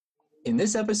In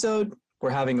this episode, we're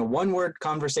having a one-word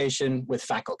conversation with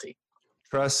faculty.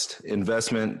 Trust,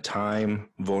 investment, time,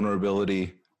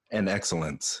 vulnerability, and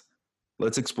excellence.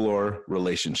 Let's explore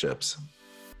relationships.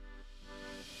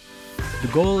 The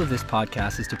goal of this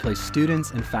podcast is to place students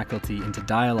and faculty into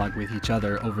dialogue with each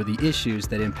other over the issues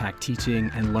that impact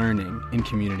teaching and learning in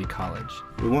community college.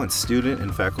 We want student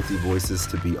and faculty voices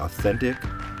to be authentic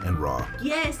and raw.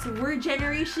 Yes, we're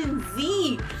Generation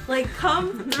Z.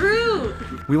 Come through.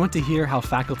 We want to hear how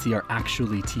faculty are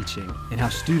actually teaching and how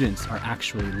students are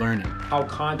actually learning. How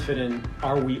confident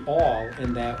are we all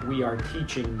in that we are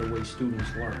teaching the way students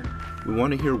learn? We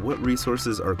want to hear what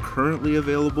resources are currently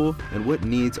available and what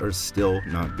needs are still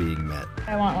not being met.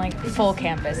 I want full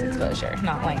campus exposure,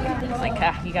 not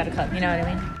you gotta come, you know what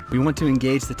I mean? We want to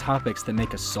engage the topics that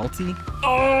make us salty.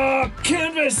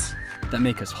 Canvas! That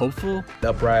make us hopeful.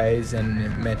 Uprise and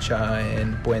Mecha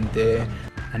and Puente.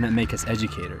 And that make us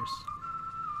educators.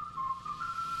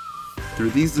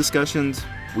 Through these discussions,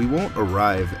 we won't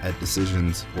arrive at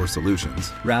decisions or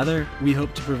solutions. Rather, we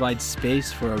hope to provide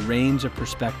space for a range of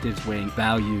perspectives weighing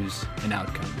values and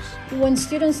outcomes. When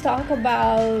students talk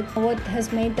about what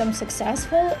has made them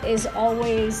successful is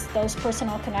always those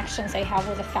personal connections they have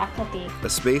with the faculty. A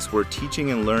space where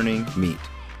teaching and learning meet.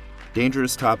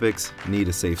 Dangerous topics need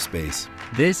a safe space.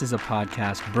 This is a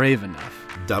podcast brave enough.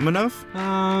 Dumb enough?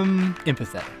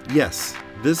 Empathetic. Yes,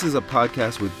 this is a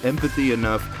podcast with empathy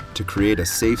enough to create a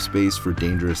safe space for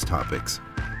dangerous topics.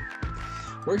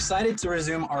 We're excited to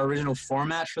resume our original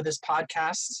format for this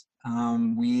podcast.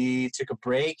 We took a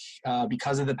break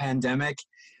because of the pandemic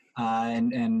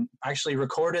and actually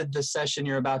recorded the session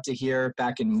you're about to hear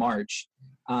back in March.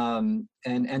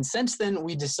 And since then,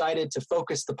 we decided to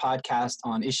focus the podcast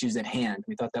on issues at hand.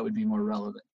 We thought that would be more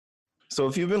relevant. So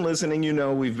if you've been listening, you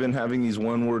know we've been having these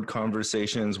one-word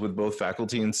conversations with both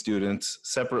faculty and students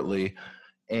separately,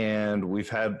 and we've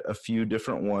had a few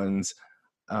different ones.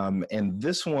 And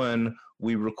this one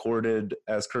we recorded,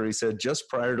 as Curry said, just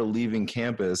prior to leaving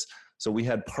campus. So we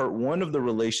had part one of the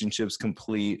relationships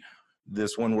complete,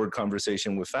 this one-word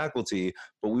conversation with faculty,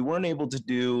 but we weren't able to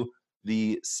do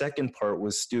the second part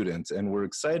with students, and we're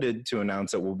excited to announce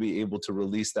that we'll be able to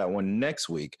release that one next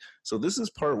week. So this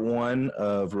is part one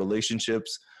of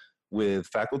relationships with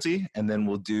faculty, and then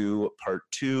we'll do part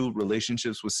two,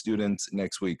 relationships with students,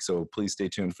 next week. So please stay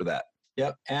tuned for that.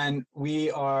 Yep, and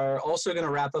we are also going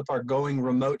to wrap up our Going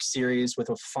Remote series with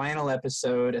a final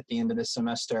episode at the end of the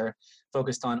semester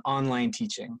focused on online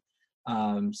teaching.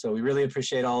 So we really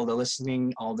appreciate all the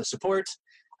listening, all the support,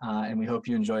 and we hope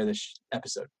you enjoy this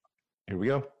episode. Here we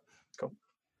go. Cool.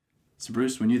 So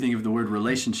Bruce, when you think of the word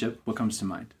relationship, what comes to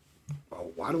mind?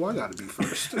 Oh, why do I got to be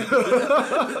first?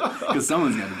 Because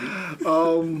someone's got to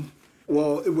be.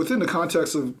 Well, within the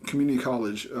context of community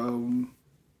college,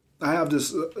 I have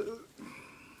this.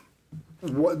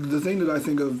 The thing that I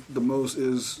think of the most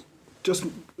is just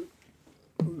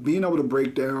being able to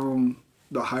break down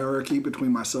the hierarchy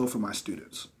between myself and my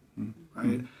students,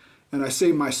 right? And I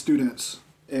say my students.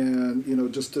 And,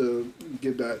 just to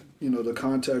give that, the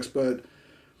context, but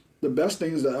the best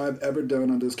things that I've ever done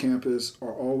on this campus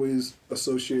are always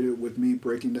associated with me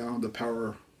breaking down the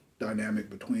power dynamic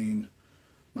between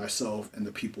myself and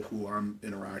the people who I'm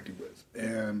interacting with.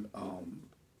 And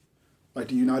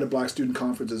the United Black Student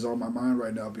Conference is on my mind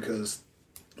right now because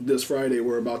this Friday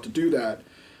we're about to do that.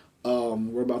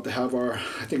 We're about to have our,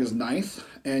 I think it's 9th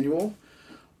annual.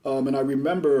 And I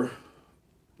remember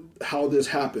how this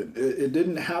happened. It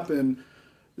didn't happen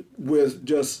with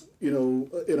just,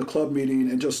 in a club meeting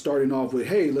and just starting off with,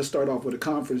 hey, let's start off with a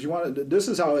conference. This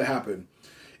is how it happened.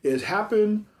 It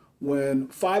happened when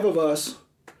 5 of us,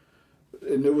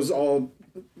 and it was all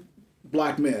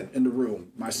black men in the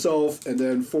room, myself and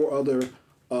then 4 other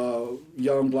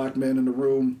young black men in the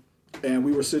room, and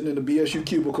we were sitting in the BSU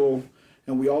cubicle,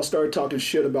 and we all started talking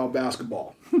shit about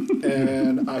basketball.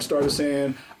 And I started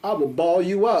saying, I will ball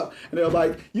you up. And they were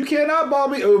like, you cannot ball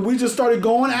me. And we just started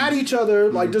going at each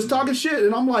other, just talking shit.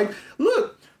 And I'm like,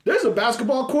 look, there's a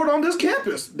basketball court on this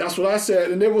campus. That's what I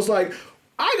said. And it was like,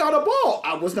 I got a ball.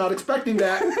 I was not expecting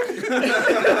that. And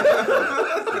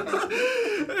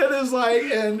it's like,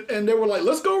 and they were like,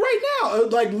 let's go right now.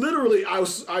 Literally,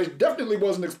 I definitely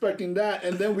wasn't expecting that.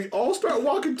 And then we all start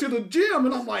walking to the gym,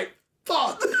 and I'm like,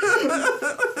 fuck,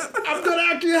 I'm gonna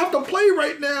actually have to play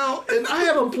right now, and I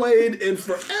haven't played in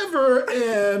forever.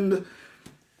 And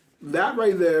that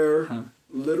right there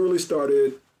literally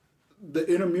started the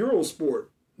intramural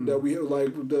sport that we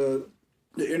the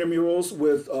intramurals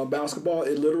with basketball.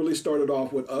 It literally started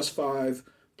off with us 5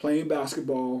 playing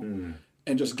basketball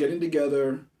and just getting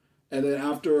together, and then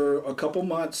after a couple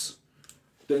months,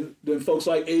 Then folks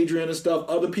like Adrian and stuff,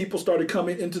 other people started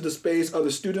coming into the space,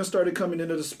 other students started coming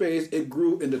into the space. It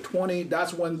grew into 20.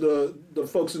 That's when the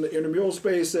folks in the intramural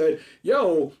space said,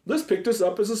 yo, let's pick this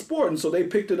up as a sport. And so they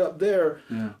picked it up there.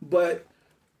 Yeah. But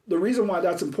the reason why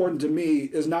that's important to me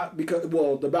is not because,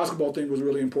 well, the basketball thing was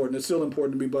really important. It's still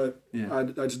important to me, but I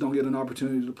just don't get an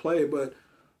opportunity to play. But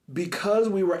because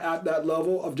we were at that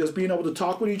level of just being able to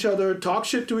talk with each other, talk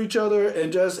shit to each other,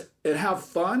 and have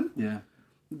fun,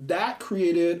 that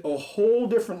created a whole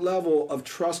different level of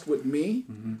trust with me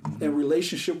and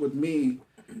relationship with me.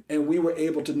 And we were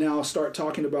able to now start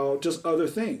talking about just other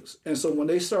things. And so when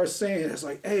they start saying, it's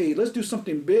like, hey, let's do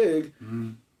something big.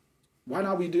 Why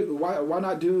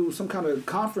not do some kind of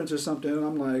conference or something? And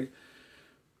I'm like,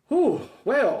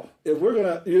 well, if we're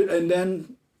going to, and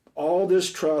then all this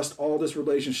trust, all this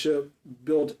relationship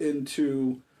built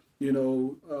into,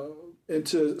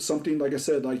 into something, like I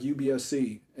said, like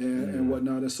UBSC and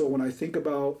whatnot. And so when I think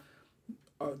about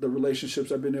the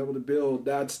relationships I've been able to build,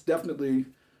 that's definitely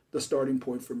the starting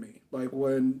point for me. Like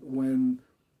when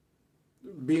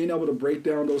being able to break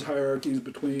down those hierarchies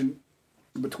between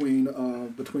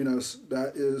us,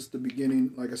 that is the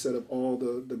beginning, like I said, of all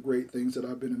the great things that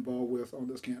I've been involved with on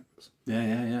this campus.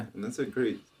 Yeah. And that's a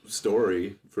great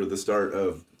story for the start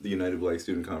of the United Black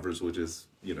Student Conference, which is,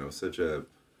 such a,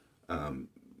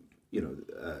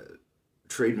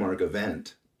 trademark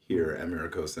event here at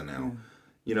MiraCosta now.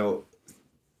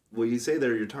 What you say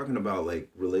there, you're talking about like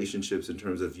relationships in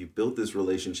terms of you built this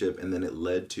relationship and then it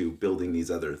led to building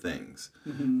these other things.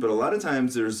 But a lot of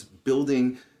times there's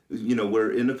building,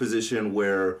 we're in a position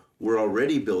where we're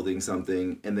already building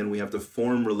something and then we have to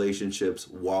form relationships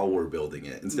while we're building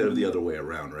it instead of the other way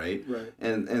around, right? Right.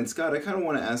 And Scott, I kind of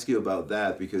want to ask you about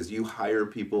that because you hire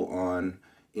people on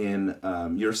in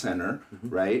your center,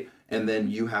 right? And then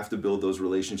you have to build those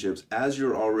relationships as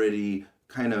you're already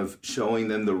kind of showing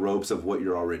them the ropes of what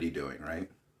you're already doing, right?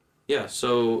 Yeah,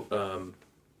 so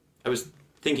I was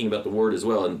thinking about the word as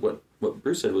well, and what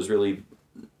Bruce said was really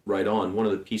right on. One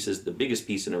of the pieces, the biggest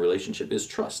piece in a relationship is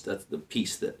trust. That's the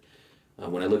piece that,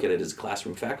 when I look at it as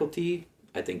classroom faculty,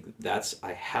 I think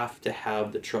I have to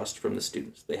have the trust from the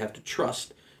students. They have to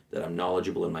trust that I'm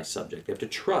knowledgeable in my subject. They have to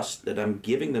trust that I'm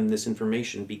giving them this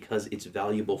information because it's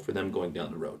valuable for them going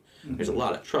down the road. There's a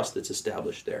lot of trust that's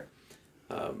established there.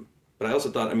 But I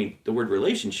also thought, the word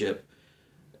relationship,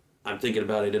 I'm thinking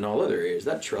about it in all other areas.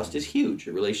 That trust is huge.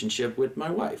 The relationship with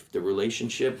my wife, the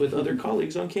relationship with other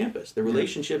colleagues on campus, the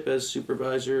relationship as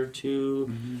supervisor to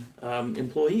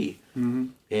employee.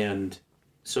 And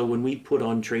so when we put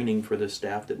on training for the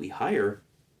staff that we hire,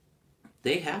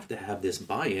 they have to have this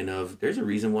buy-in of, there's a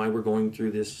reason why we're going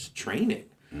through this training.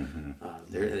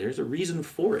 There's a reason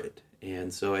for it.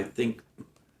 And so I think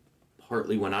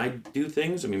partly when I do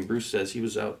things, Bruce says he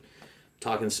was out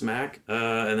talking smack,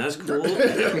 and that's cool.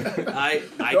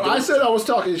 I said I was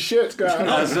talking shit, Scott,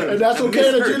 and that's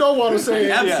okay that you don't want to say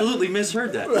it. I absolutely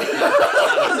misheard that.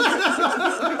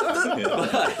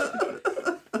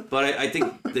 But I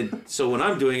think that, so when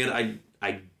I'm doing it,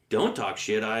 I don't talk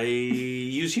shit, I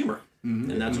use humor.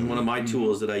 And that's one of my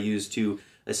tools that I use to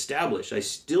establish. I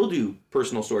still do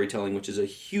personal storytelling, which is a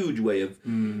huge way of,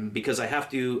 because I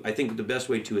think the best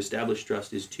way to establish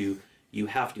trust is you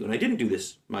have to, and I didn't do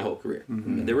this my whole career.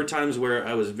 There were times where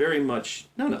I was very much,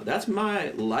 no, that's my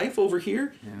life over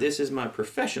here. Yeah. This is my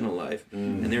professional life.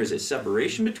 And there's a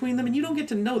separation between them, and you don't get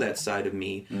to know that side of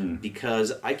me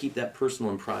because I keep that personal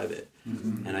and private.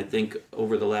 And I think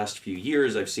over the last few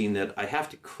years, I've seen that I have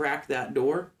to crack that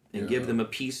door and give them a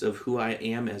piece of who I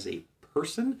am as a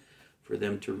person for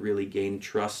them to really gain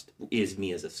trust, is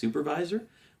me as a supervisor,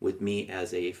 with me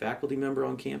as a faculty member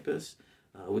on campus,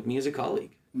 with me as a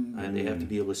colleague. And they have to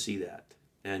be able to see that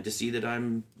and to see that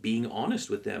I'm being honest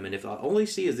with them. And if I only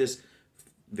see as this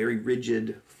very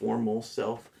rigid, formal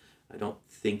self, I don't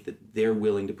think that they're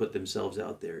willing to put themselves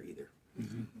out there either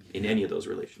in any of those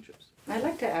relationships. I'd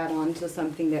like to add on to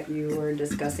something that you were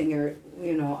discussing,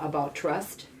 about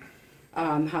trust,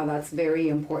 how that's very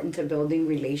important to building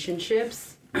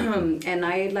relationships. And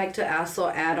I'd like to also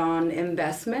add on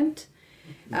investment.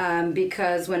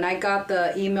 Because when I got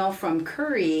the email from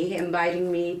Curry inviting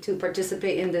me to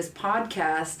participate in this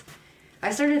podcast,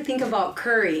 I started to think about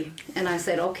Curry, and I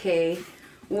said, okay,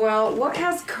 well, what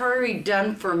has Curry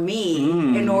done for me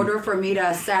in order for me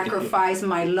to sacrifice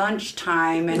my lunch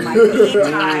time and my tea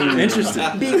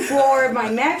time before my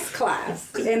next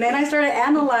class? And then I started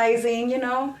analyzing,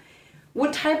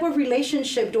 what type of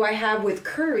relationship do I have with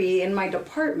Curry in my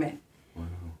department?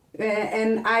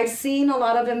 And I've seen a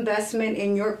lot of investment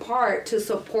in your part to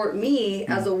support me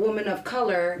as a woman of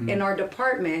color in our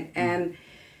department. And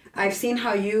I've seen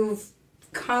how you've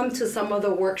come to some of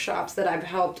the workshops that I've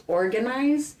helped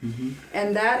organize.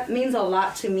 And that means a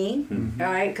lot to me,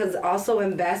 right? Because also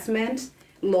investment,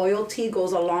 loyalty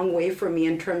goes a long way for me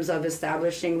in terms of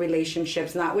establishing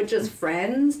relationships, not with just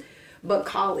friends, but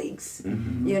colleagues,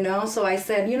 you know? So I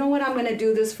said, you know what, I'm gonna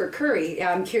do this for Curry.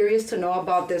 I'm curious to know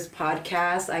about this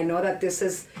podcast. I know that this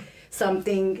is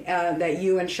something that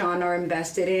you and Sean are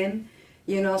invested in,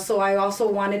 you know? So I also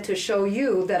wanted to show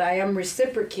you that I am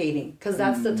reciprocating, because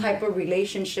that's the type of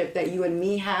relationship that you and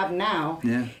me have now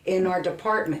in our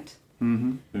department.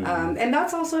 And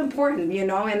that's also important, you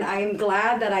know, and I'm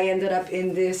glad that I ended up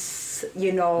in this,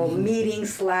 you know, meeting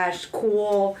 /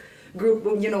 cool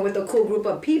group, you know, with a cool group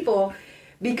of people,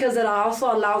 because it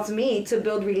also allows me to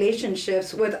build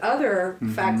relationships with other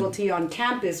faculty on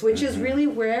campus, which is really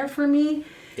rare for me.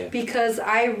 Because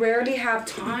I rarely have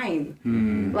time.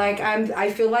 Like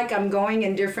I feel like I'm going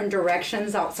in different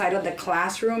directions outside of the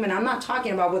classroom, and I'm not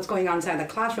talking about what's going on inside the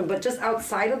classroom, but just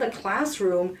outside of the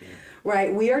classroom,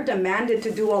 right? We are demanded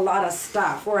to do a lot of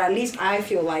stuff, or at least I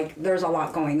feel like there's a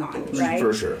lot going on, right?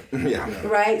 For sure, yeah.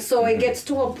 Right, so it gets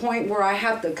to a point where I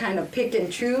have to kind of pick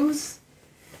and choose.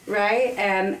 Right,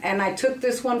 and I took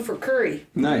this one for Curry.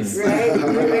 Nice. Right,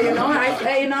 you know,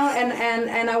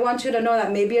 and I want you to know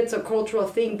that maybe it's a cultural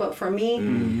thing, but for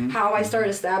me, how I start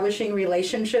establishing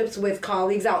relationships with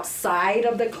colleagues outside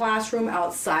of the classroom,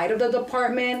 outside of the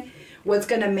department, what's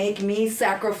gonna make me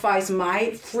sacrifice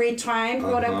my free time,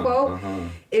 quote unquote,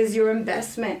 is your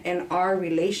investment in our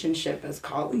relationship as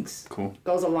colleagues. Cool.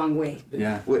 Goes a long way.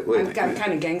 Yeah. I'm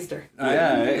kind of gangster.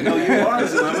 Yeah, no, you are.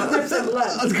 Grips and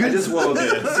blood. I just, well,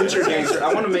 since you're gangster,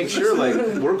 I want to make sure, like,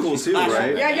 we're cool too,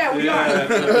 right? Yeah, we are. I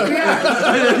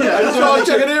just want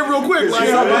to check it in real quick. Like, you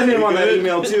saw my name on that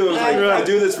email too. I was like, I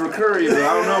do this for Curry, but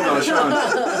I don't know about Sean.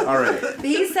 All right.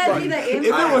 He sent me the If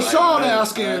invite. it was Sean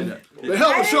asking, the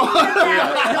hell was Sean?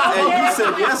 Hey, you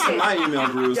said yes to my email,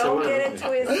 Bruce. Don't get into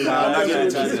his. No, I'm not getting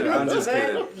into it. I'm just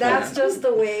kidding. That's just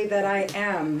the way that I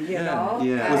am, you know?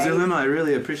 Yeah. Well, Zulema, I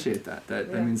really appreciate that.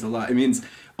 That means a lot. It means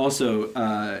also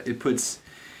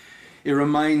it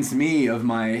reminds me of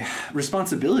my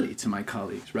responsibility to my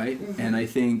colleagues, right? And I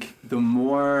think the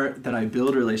more that I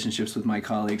build relationships with my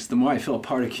colleagues, the more I feel a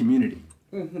part of community.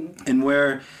 And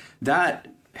where that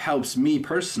helps me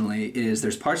personally is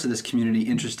there's parts of this community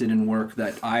interested in work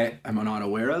that I am not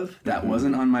aware of, that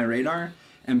wasn't on my radar.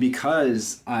 And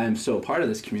because I'm so part of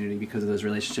this community, because of those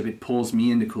relationships, it pulls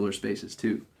me into cooler spaces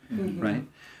too, right?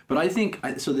 But I think,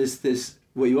 so this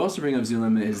what you also bring up,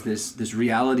 Zulema, is this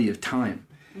reality of time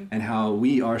and how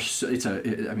we are, it's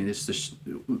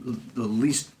the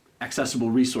least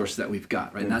accessible resource that we've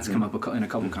got, right? And that's come up in a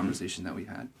couple conversations that we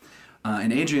had.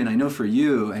 And Adrian, I know for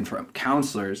you and for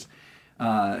counselors,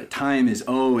 time is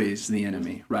always the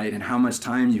enemy, right? And how much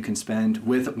time you can spend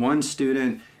with one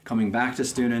student, coming back to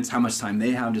students, how much time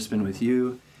they have to spend with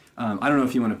you. I don't know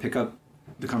if you want to pick up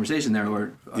the conversation there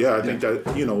or... yeah, I think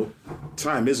that, you know,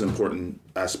 time is an important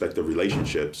aspect of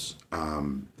relationships.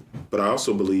 But I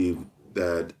also believe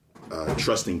that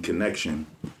trusting connection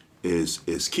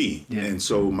is key. Yeah. And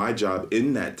so my job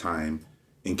in that time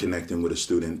in connecting with a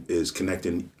student is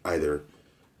connecting either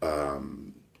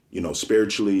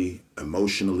spiritually,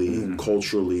 emotionally,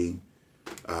 culturally,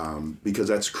 because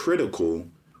that's critical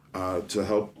to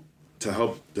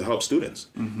help students.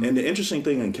 And the interesting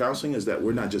thing in counseling is that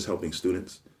we're not just helping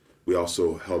students; we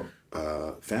also help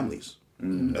families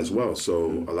as well.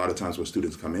 So a lot of times when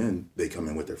students come in, they come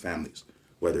in with their families,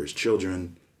 whether it's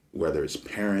children, whether it's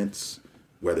parents,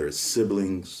 whether it's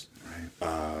siblings.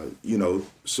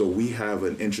 So we have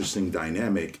an interesting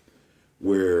dynamic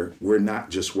where we're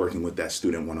not just working with that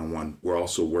student one-on-one, we're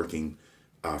also working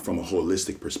from a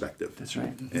holistic perspective. That's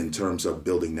right. In terms of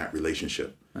building that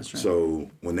relationship. That's right. So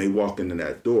when they walk into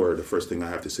that door, the first thing I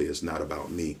have to say is not about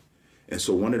me. And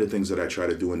so one of the things that I try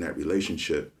to do in that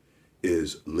relationship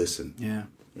is listen. Yeah.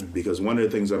 Because one of the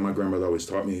things that my grandmother always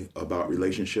taught me about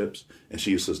relationships, and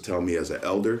she used to tell me as an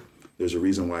elder, there's a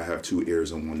reason why I have 2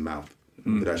 ears and 1 mouth.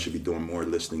 That I should be doing more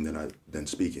listening than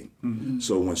speaking.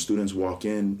 So when students walk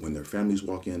in, when their families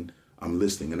walk in, I'm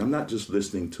listening. And I'm not just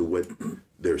listening to what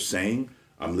they're saying,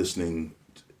 I'm listening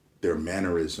to their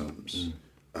mannerisms,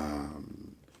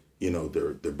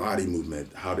 their body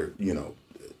movement, how they're,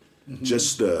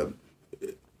 just the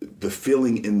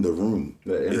feeling in the room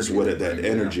is what that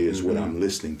energy is what I'm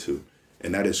listening to.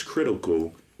 And that is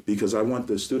critical because I want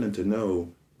the student to know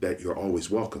that you're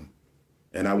always welcome.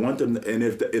 And I want them, and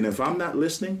if I'm not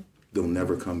listening, they'll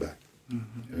never come back.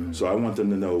 So I want them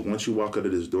to know once you walk out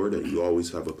of this door that you always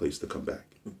have a place to come back.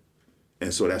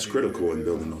 And so that's critical in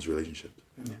building those relationships.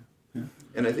 Yeah.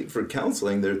 And I think for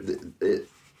counseling,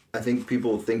 I think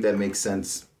people think that makes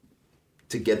sense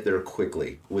to get there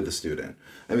quickly with the student.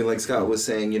 I mean, like Scott was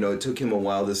saying, it took him a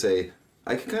while to say,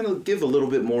 I can kind of give a little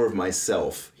bit more of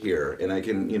myself here, and I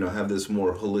can, have this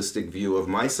more holistic view of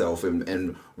myself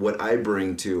and what I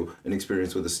bring to an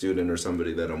experience with a student or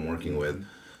somebody that I'm working with.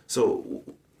 So,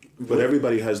 but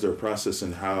everybody has their process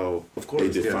and how they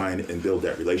define and build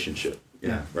that relationship.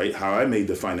 Yeah. Right? How I may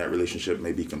define that relationship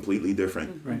may be completely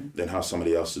different than how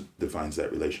somebody else defines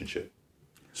that relationship.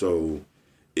 So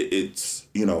it's,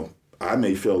 I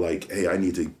may feel like, hey, I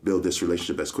need to build this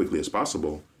relationship as quickly as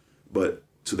possible, but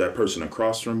to that person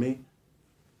across from me,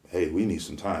 hey, we need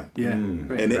some time. Yeah.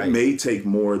 And it may take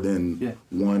more than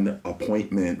one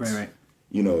appointment,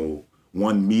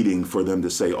 one meeting for them to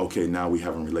say, okay, now we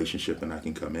have a relationship and I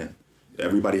can come in.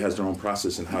 Everybody has their own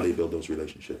process in how they build those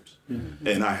relationships. Mm-hmm.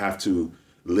 And I have to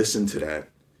listen to that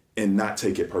and not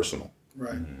take it personal.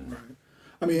 Right.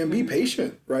 I mean, and be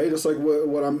patient, right? It's like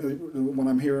what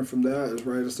I'm hearing from that is,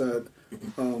 right, is that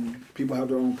people have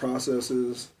their own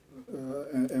processes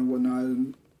and whatnot,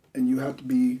 and you have to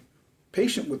be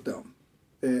patient with them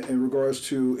in regards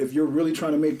to if you're really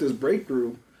trying to make this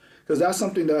breakthrough, because that's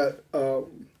something that,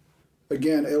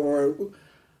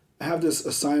 I have this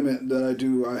assignment that I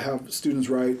do. I have students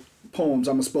write poems.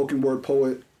 I'm a spoken word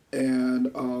poet,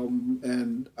 and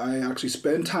I actually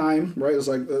spend time, right? It's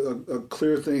like a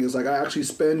clear thing. It's like I actually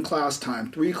spend class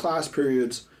time, 3 class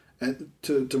periods, and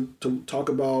to talk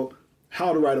about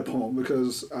how to write a poem,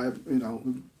 because I've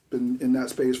been in that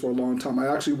space for a long time.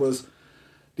 I actually was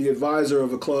the advisor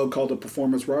of a club called the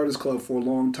Performance Writers Club for a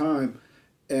long time.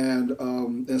 And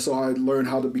so I learned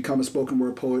how to become a spoken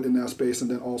word poet in that space, and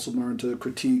then also learned to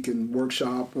critique and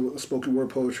workshop spoken word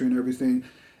poetry and everything.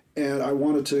 And I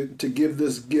wanted to give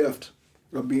this gift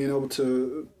of being able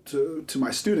to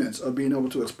my students, of being able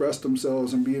to express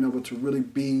themselves and being able to really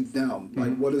be them. Mm-hmm.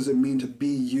 Like, what does it mean to be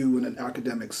you in an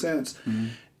academic sense? Mm-hmm.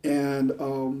 And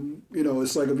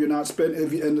it's like if you're not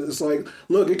and it's like,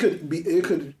 look, I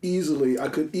could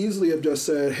easily have just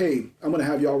said, hey, I'm gonna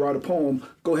have y'all write a poem.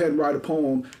 Go ahead and write a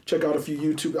poem. Check out a few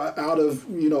YouTube out of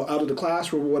the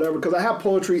classroom or whatever. Because I have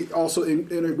poetry also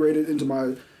integrated into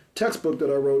my textbook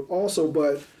that I wrote also.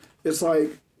 But it's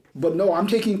like, but no, I'm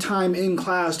taking time in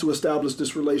class to establish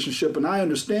this relationship, and I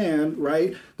understand,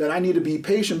 right, that I need to be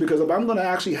patient, because if I'm gonna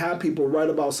actually have people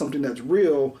write about something that's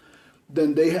real,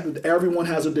 then everyone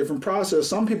has a different process.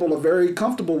 Some people are very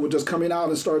comfortable with just coming out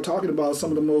and start talking about some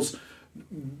of the most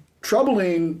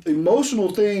troubling, emotional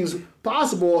things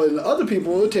possible, and other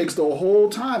people, it takes the whole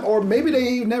time, or maybe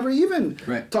they never even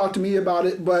talk to me about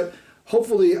it. But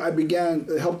hopefully, I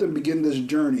helped them begin this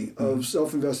journey of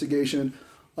self-investigation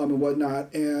and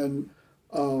whatnot, and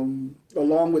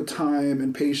along with time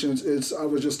and patience. I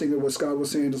was just thinking what Scott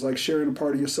was saying is like sharing a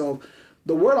part of yourself.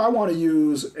 The word I want to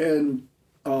use, and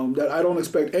that I don't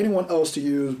expect anyone else to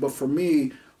use, but for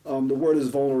me, the word is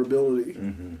vulnerability.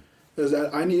 Mm-hmm. Is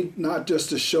that I need not just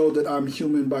to show that I'm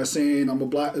human by saying I'm a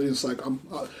black. It's like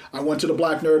I went to the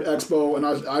Black Nerd Expo and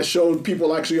I showed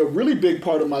people actually a really big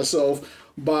part of myself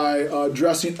by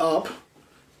dressing up.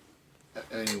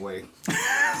 Anyway,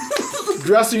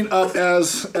 dressing up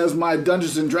as my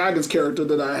Dungeons and Dragons character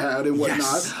that I had and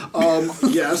whatnot.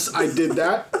 Yes, I did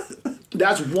that.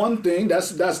 That's one thing.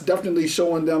 That's definitely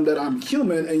showing them that I'm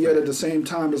human, and yet at the same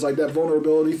time, it's like that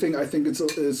vulnerability thing. I think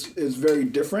it's very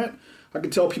different. I can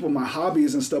tell people my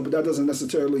hobbies and stuff, but that doesn't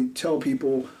necessarily tell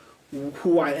people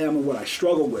who I am and what I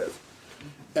struggle with.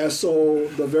 And so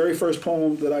the very first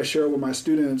poem that I share with my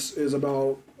students is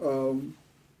about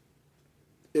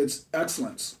it's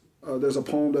excellence. There's a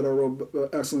poem that I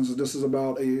wrote, Excellence. This is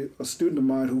about a student of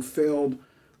mine who failed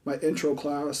my intro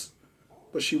class,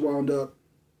 but she wound up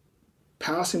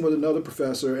passing with another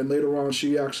professor, and later on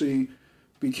she actually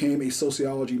became a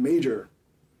sociology major.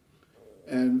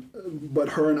 But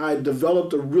her and I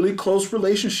developed a really close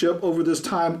relationship over this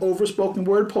time over spoken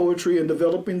word poetry and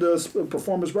developing the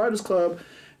Performance Writers Club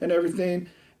and everything.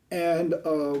 And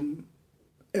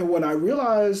when I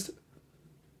realized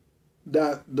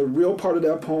that the real part of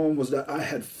that poem was that I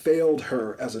had failed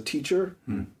her as a teacher,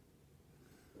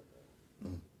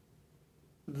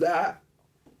 that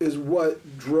is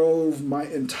what drove my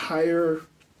entire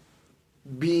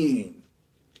being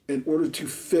in order to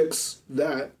fix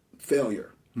that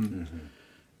failure. Mm-hmm.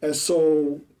 And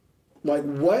so, like,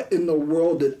 what in the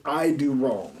world did I do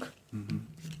wrong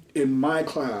in my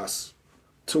class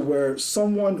to where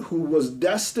someone who was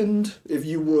destined, if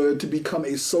you would, to become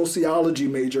a sociology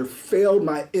major failed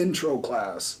my intro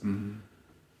class? Mm-hmm.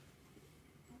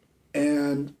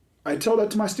 And I tell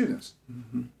that to my students.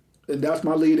 Mm-hmm. And that's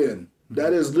my lead in.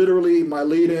 That is literally my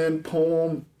lead-in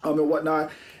poem and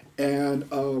whatnot.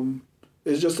 And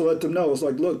is just to let them know, it's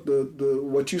like, look, the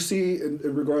what you see in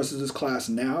regards to this class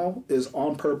now is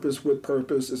on purpose, with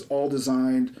purpose, is all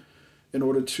designed in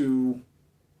order to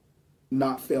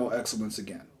not fail excellence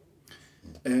again.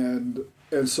 And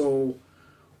so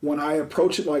when I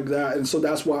approach it like that, and so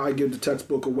that's why I give the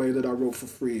textbook away that I wrote for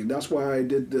free, and that's why I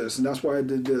did this, and that's why I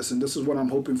did this, and this is what I'm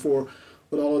hoping for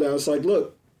with all of that. It's like,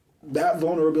 look, that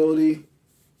vulnerability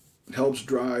helps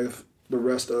drive the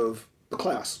rest of the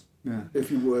class,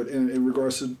 if you would, in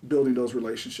regards to building those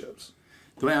relationships.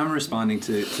 The way I'm responding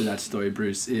to that story,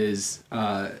 Bruce, is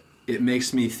it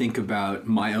makes me think about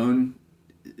my own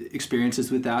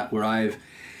experiences with that, where I've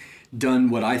done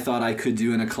what I thought I could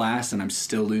do in a class, and I'm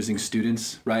still losing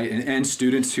students, right? And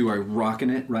students who are rocking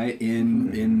it, right,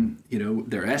 in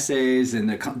their essays and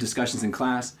their discussions in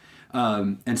class.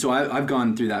 And so I've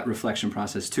gone through that reflection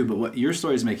process too. But what your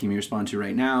story is making me respond to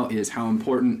right now is how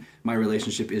important my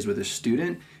relationship is with a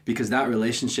student, because that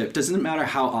relationship, doesn't matter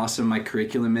how awesome my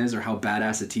curriculum is or how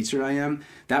badass a teacher I am,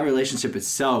 that relationship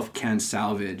itself can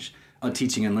salvage a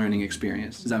teaching and learning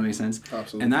experience. Does that make sense?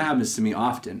 Absolutely. And that happens to me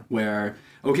often, where,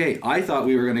 okay, I thought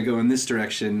we were going to go in this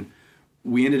direction.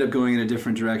 We ended up going in a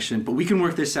different direction, but we can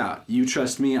work this out. You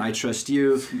trust me, I trust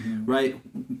you, right?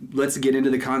 Let's get into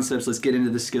the concepts, let's get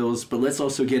into the skills, but let's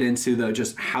also get into the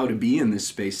just how to be in this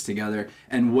space together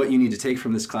and what you need to take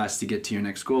from this class to get to your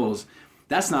next goals.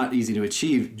 That's not easy to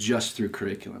achieve just through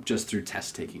curriculum, just through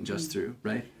test taking, just through,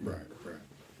 right? Right.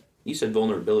 You said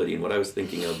vulnerability, and what I was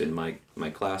thinking of in my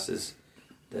classes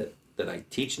that I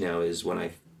teach now is when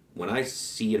I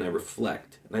see and I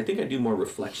reflect, and I think I do more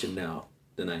reflection now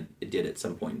than I did at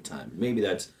some point in time. Maybe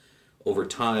that's over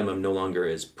time. I'm no longer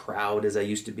as proud as I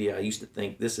used to be. I used to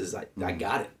think I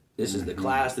got it. This is the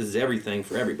class. This is everything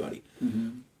for everybody.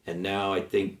 And now I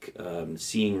think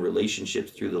seeing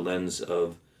relationships through the lens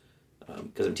of,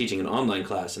 because I'm teaching an online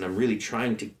class and I'm really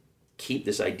trying to keep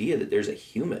this idea that there's a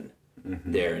human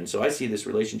there. And so I see this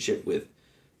relationship with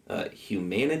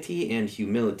humanity and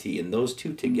humility, and those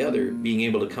two together being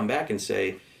able to come back and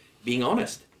say, being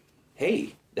honest,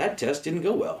 hey, that test didn't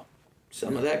go well.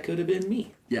 Some of that could have been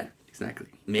me. Yeah, exactly.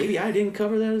 Maybe I didn't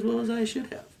cover that as well as I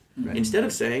should have. Right. Instead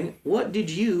of saying, what did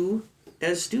you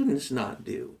as students not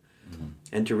do?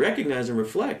 And to recognize and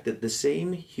reflect that the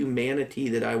same humanity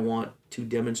that I want to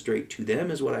demonstrate to them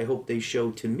is what I hope they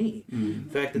show to me. The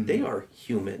fact that they are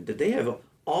human, that they have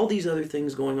all these other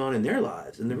things going on in their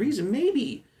lives, and the reason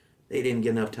maybe they didn't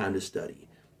get enough time to study.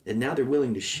 And now they're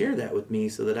willing to share that with me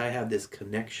so that I have this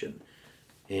connection.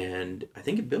 And I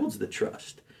think it builds the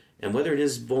trust. And whether it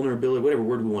is vulnerability, whatever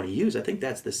word we want to use, I think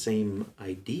that's the same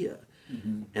idea.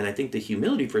 And I think the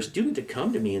humility for a student to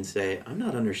come to me and say, I'm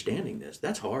not understanding this,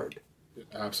 that's hard.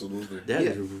 Absolutely. That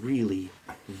is really,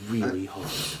 really hard.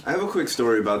 I have a quick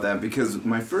story about that, because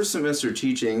my first semester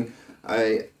teaching,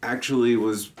 I actually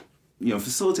was,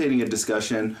 facilitating a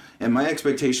discussion, and my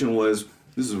expectation was,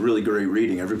 this is really great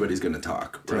reading, everybody's going to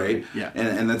talk, right? Yeah.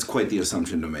 And that's quite the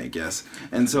assumption to make, yes.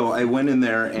 And so I went in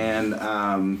there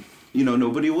and,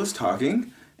 nobody was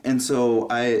talking. And so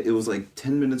it was like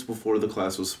 10 minutes before the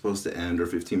class was supposed to end, or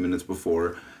 15 minutes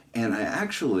before. And I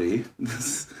actually,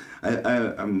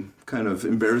 I'm kind of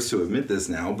embarrassed to admit this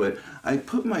now, but I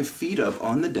put my feet up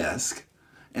on the desk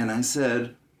and I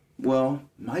said, well,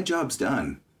 my job's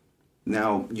done.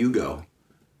 Now you go.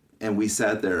 And we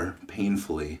sat there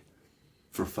painfully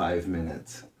for 5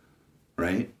 minutes,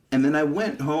 right? And then I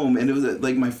went home, and it was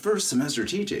like my first semester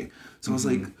teaching. So I was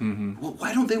like, well,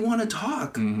 why don't they want to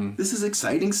talk? This is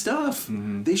exciting stuff.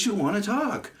 They should want to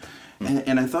talk.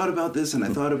 And I thought about this, and I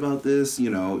thought about this,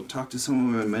 talked to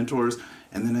some of my mentors,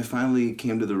 and then I finally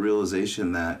came to the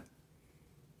realization that,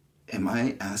 am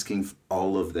I asking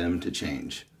all of them to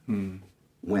change?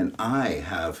 When I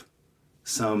have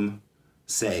some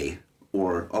say,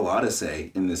 or a lot of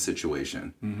say in this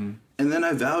situation. And then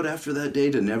I vowed after that day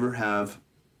to never have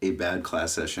a bad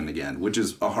class session again, which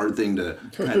is a hard thing to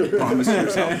kind of promise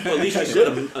yourself. Well, at least you set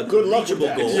a good reachable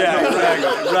goal. Yeah,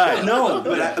 right. No,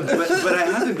 but I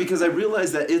haven't, because I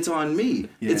realized that it's on me.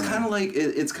 Yeah. It's kind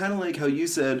of like how you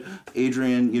said,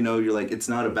 Adrian. You're like, it's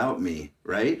not about me,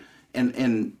 right?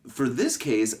 And for this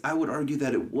case, I would argue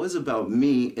that it was about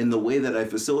me in the way that I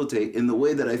facilitate, in the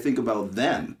way that I think about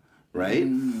them. Right?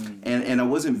 And I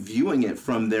wasn't viewing it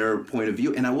from their point of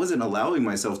view, and I wasn't allowing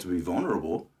myself to be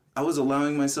vulnerable. I was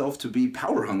allowing myself to be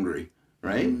power hungry,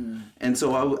 right? And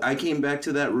so I came back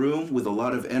to that room with a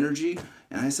lot of energy,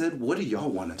 and I said, what do y'all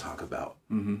want to talk about?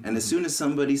 And as soon as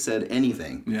somebody said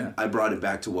anything, I brought it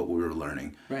back to what we were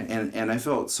learning. Right. And I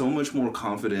felt so much more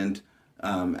confident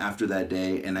after that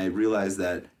day, and I realized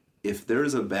that if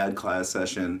there's a bad class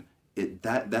session,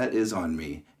 that is on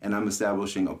me, and I'm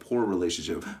establishing a poor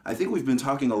relationship. I think we've been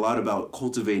talking a lot about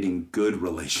cultivating good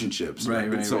relationships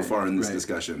so far in this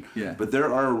discussion. Yeah. But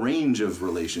there are a range of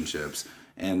relationships,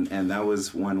 and that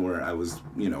was one where I was,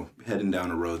 heading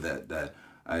down a road that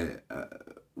I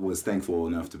was thankful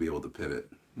enough to be able to pivot.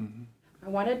 Mm-hmm. I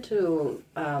wanted to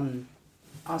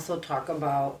also talk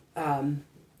about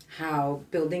how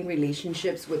building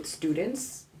relationships with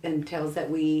students entails that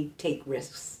we take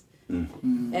risks.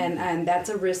 Mm-hmm. And that's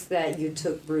a risk that you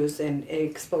took, Bruce, in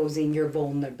exposing your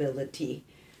vulnerability,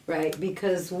 right?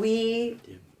 Because we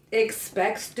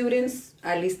expect students,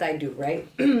 at least I do, right?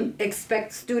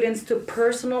 Expect students to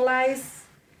personalize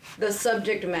the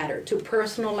subject matter, to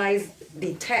personalize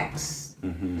the text.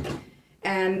 Mm-hmm.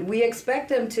 And we expect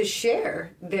them to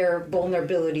share their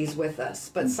vulnerabilities with us,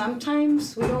 but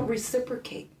sometimes we don't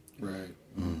reciprocate. Right.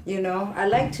 Mm. I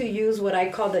like to use what I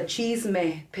call the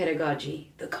chisme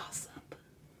pedagogy, the gossip.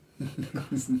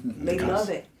 They love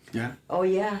it. Yeah. Oh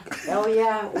yeah.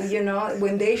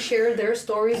 When they share their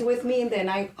stories with me, then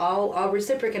I'll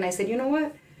reciprocate. And I said, you know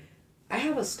what? I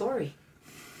have a story,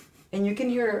 and you can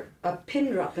hear a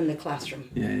pin drop in the classroom.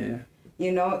 Yeah.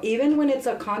 Even when it's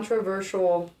a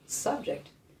controversial subject.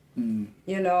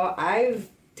 I've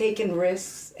taken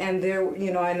risks, and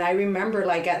and I remember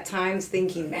at times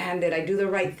thinking, man, did I do the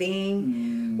right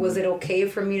thing? Was it okay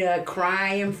for me to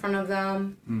cry in front of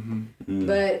them? Mm-hmm.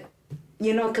 But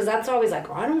because that's always I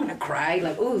don't want to cry.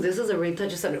 Oh, this is a really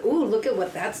touchy subject. Oh, look at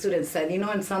what that student said.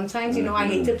 And sometimes, I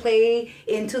hate to play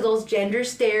into those gender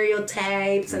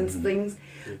stereotypes and things.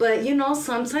 But,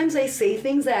 sometimes I say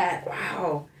things that,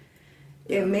 wow,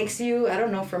 it makes you, I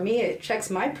don't know, for me, it checks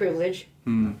my privilege.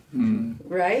 Mm-hmm.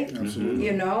 Right? Absolutely.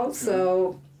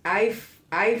 So I've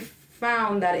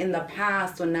found that in the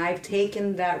past when I've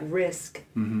taken that risk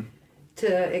to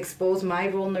expose my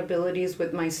vulnerabilities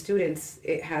with my students,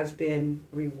 it has been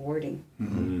rewarding.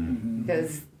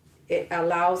 Because it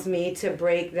allows me to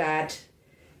break that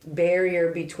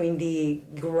barrier between the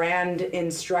grand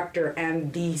instructor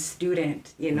and the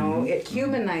student. It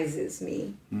humanizes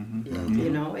me.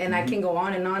 And I can go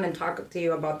on and talk to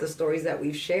you about the stories that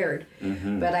we've shared,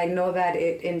 but I know that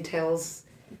it entails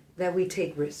that we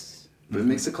take risks. But it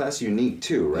makes the class unique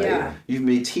too, right? Yeah. You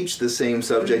may teach the same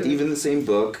subject, even the same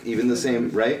book, even the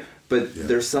same, right? But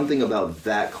there's something about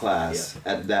that class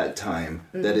at that time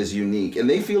that is unique, and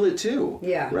they feel it too.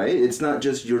 Yeah. Right? It's not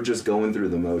just you're just going through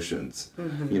the motions,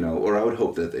 or I would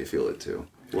hope that they feel it too.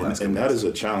 And that is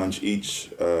a challenge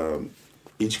each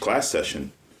class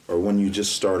session, or when you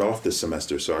just start off the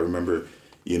semester. So I remember,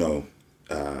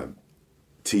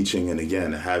 teaching, and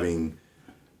again having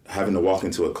to walk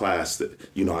into a class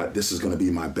that this is going to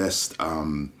be my best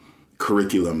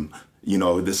curriculum.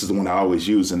 This is the one I always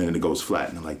use, and then it goes flat,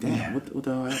 and I'm like, damn, what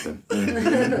the hell happened?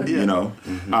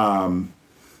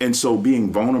 And so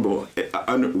being vulnerable,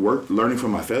 learning from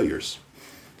my failures,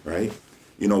 right?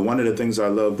 One of the things I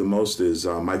love the most is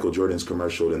Michael Jordan's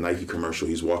commercial, the Nike commercial.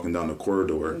 He's walking down the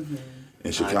corridor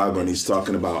in Chicago, and he's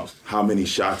talking about how many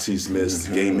shots he's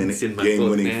missed,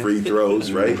 game-winning free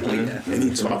throws, right? And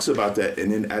he talks about that,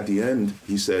 and then at the end,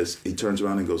 he turns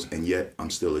around and goes, and yet I'm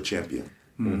still a champion.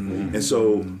 And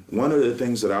so one of the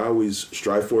things that I always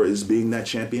strive for is being that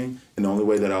champion, and the only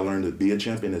way that I learn to be a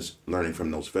champion is learning from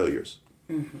those failures.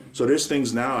 So there's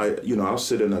things now, I'll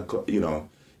sit in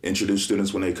introduce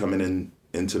students when they come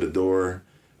into the door,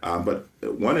 but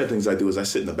one of the things I do is I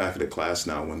sit in the back of the class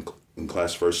now when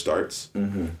class first starts,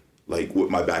 with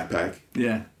my backpack.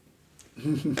 Yeah.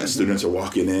 And students are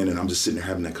walking in, and I'm just sitting there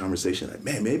having that conversation. Like,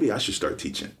 man, maybe I should start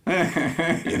teaching.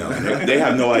 And they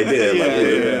have no idea.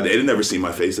 They never see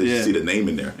my face. They just see the name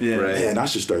in there. Yeah. Right. Man, I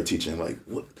should start teaching. Like,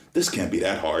 what? This can't be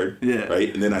that hard. Yeah.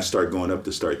 Right. And then I start going up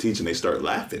to start teaching. They start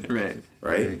laughing.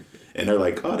 Right. And they're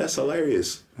like, oh, that's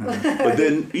hilarious. But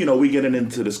then, we get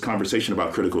into this conversation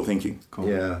about critical thinking. Cool.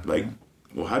 Yeah. Like,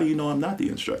 well, how do you know I'm not the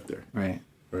instructor? Right.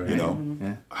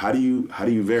 How do you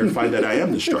verify that I am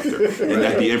the instructor and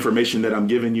that the information that I'm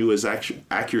giving you is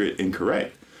accurate and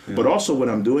correct? But also what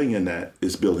I'm doing in that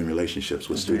is building relationships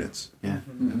with students. Yeah.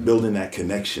 Building that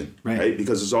connection, right?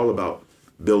 Because it's all about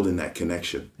building that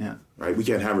connection. Yeah. Right? We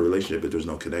can't have a relationship if there's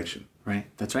no connection. Right.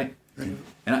 That's right. And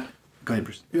go ahead,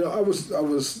 Bruce. I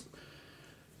was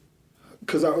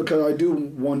because I do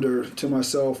wonder to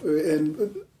myself,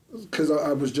 and because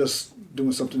I was just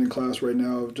doing something in class right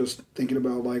now, just thinking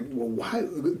about like, well, why?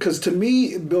 Because to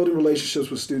me, building relationships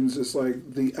with students is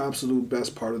like the absolute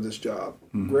best part of this job.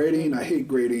 Grading, I hate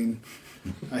grading.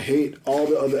 I hate all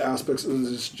the other aspects of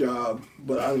this job,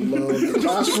 but I love the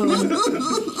classroom.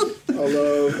 I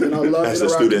love as a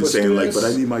student saying like, but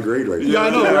I need my grade right now. Yeah, I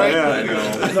know, right?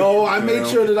 Yeah. No, I made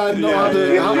sure that I know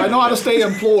I know how to stay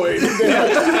employed.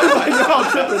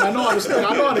 I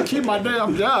know how to keep my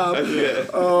damn job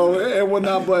and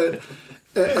whatnot. But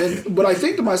I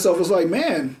think to myself, it's like,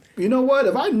 man, you know what?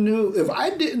 If I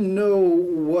didn't know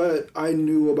what I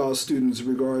knew about students in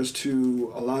regards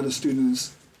to a lot of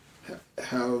students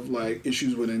have like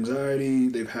issues with anxiety,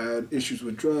 they've had issues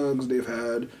with drugs, they've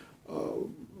had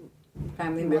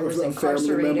family members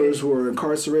who are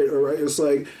incarcerated, right? It's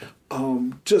like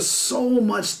just so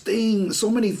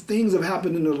many things have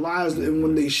happened in their lives, and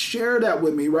when they share that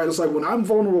with me, right, it's like when I'm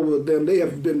vulnerable with them, they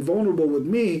have been vulnerable with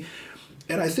me,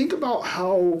 and I think about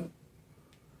how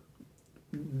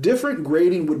different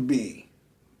grading would be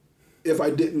if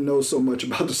I didn't know so much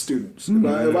about the students. If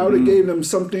I would have gave them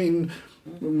something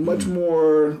much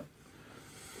more,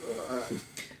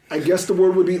 I guess the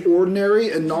word would be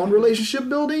ordinary and non-relationship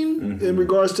building in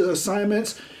regards to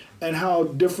assignments and how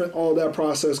different all that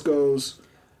process goes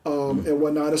and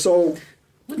whatnot. And so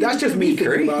that's just me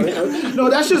thinking about it. No,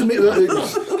 that's just me.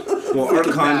 Well, our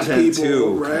content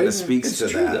too right? kind of speaks to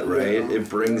that, right? It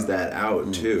brings that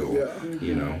out too.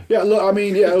 You know. Yeah, look, I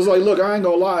mean, it was like, look, I ain't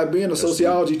gonna lie, being a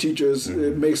sociology teacher,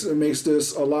 it makes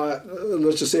this a lot,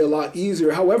 let's just say a lot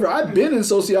easier. However, I've been in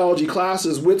sociology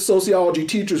classes with sociology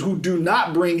teachers who do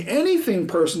not bring anything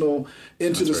personal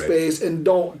into the space and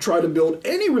don't try to build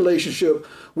any relationship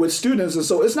with students. And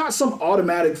so it's not some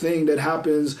automatic thing that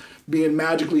happens being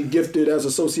magically gifted as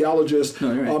a sociologist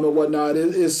and whatnot.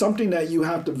 It is something that you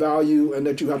have to value and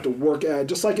that you have to work at,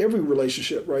 just like every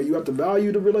relationship, right? You have to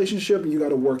value the relationship and you got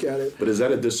to work at it. But is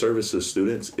that a disservice to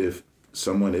students if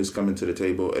someone is coming to the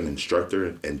table, an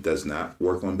instructor, and does not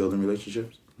work on building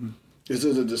relationships? Is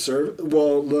it a disservice?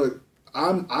 Well, look,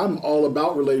 I'm all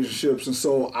about relationships, and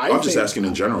so I'm just asking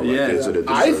in general. Like, is it a disservice?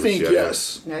 I think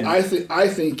yes. I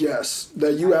think yes.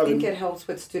 That you have. I think it helps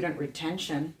with student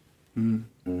retention.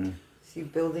 See,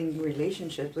 building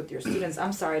relationships with your students.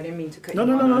 I'm sorry, I didn't mean to cut you off.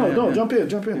 No. Jump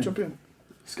in.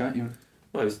 Scott, you.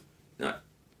 Well,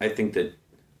 I think that.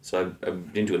 So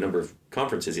I've been to a number of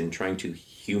conferences in trying to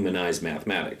humanize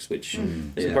mathematics, which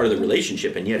is part of the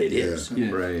relationship, and yet it is.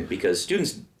 Right. Because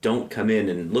students don't come in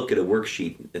and look at a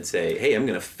worksheet and say, hey, I'm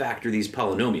going to factor these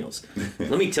polynomials.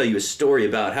 Let me tell you a story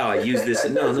about how I use this.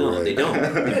 No, they don't.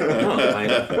 No,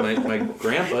 my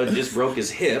grandpa just broke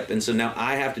his hip, and so now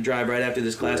I have to drive right after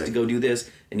this class to go do this,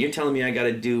 and you're telling me I got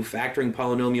to do factoring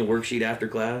polynomial worksheet after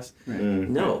class?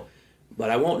 No,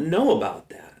 but I won't know about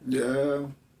that. Yeah.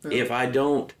 If I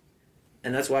don't,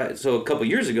 and that's why, so a couple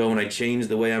years ago when I changed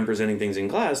the way I'm presenting things in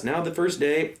class, now the first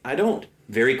day, I don't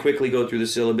very quickly go through the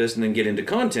syllabus and then get into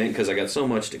content because I got so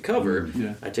much to cover.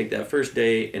 I take that first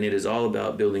day and it is all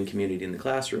about building community in the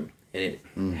classroom. And it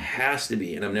has to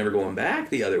be, and I'm never going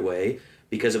back the other way,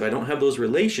 because if I don't have those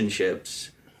relationships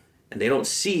and they don't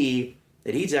see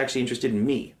that he's actually interested in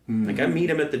me, like I meet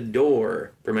him at the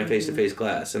door for my face-to-face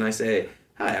class and I say,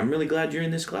 hi, I'm really glad you're in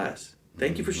this class.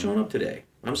 Thank you for showing up today.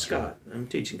 I'm Scott. I'm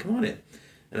teaching. Come on in.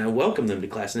 And I welcome them to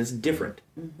class, and it's different.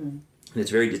 And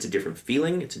it's a different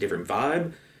feeling. It's a different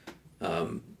vibe.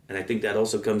 And I think that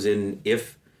also comes in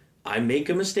if I make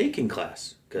a mistake in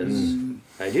class, because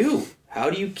I do.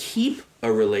 How do you keep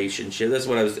a relationship? That's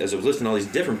what as I was listening to all these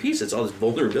different pieces, all this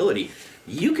vulnerability.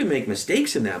 You can make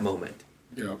mistakes in that moment.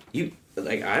 Yeah.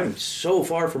 I'm so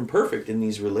far from perfect in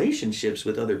these relationships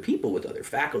with other people, with other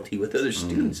faculty, with other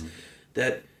students,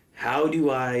 that how do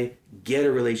I get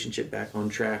a relationship back on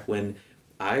track when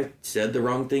I said the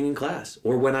wrong thing in class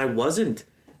or when I wasn't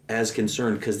as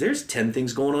concerned? Because there's 10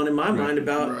 things going on in my mind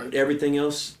about everything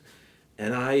else,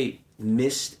 and I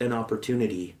missed an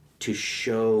opportunity to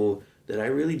show that I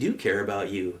really do care about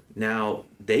you. Now,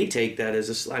 they take that as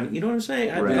a slight. You know what I'm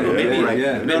saying? I don't know, maybe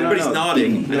everybody's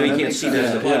nodding. I know you can't see that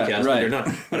as a podcast, but they're not.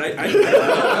 But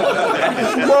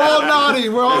we're all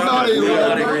nodding. We're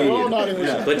all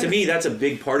nodding. But to me, that's a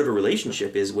big part of a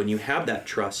relationship, is when you have that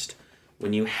trust,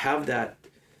 when you have that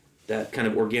kind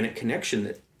of organic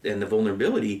connection and the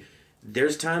vulnerability,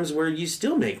 there's times where you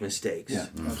still make mistakes.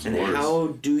 And how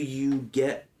do you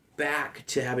get back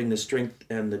to having the strength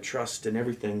and the trust and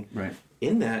everything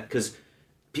in that? Because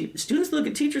students look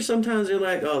at teachers sometimes, they're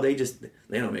like, oh, they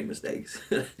they don't make mistakes.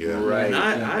 Yeah. Right.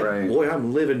 And Right. Boy,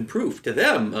 I'm living proof to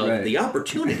them of Right. the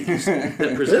opportunities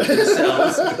that present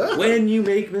themselves when you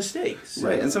make mistakes.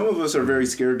 Right, and some of us are very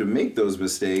scared to make those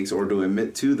mistakes or to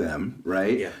admit to them,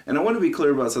 right? Yeah. And I want to be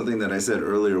clear about something that I said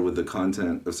earlier with the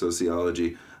content of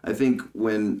sociology. I think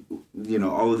when,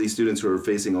 all of these students who are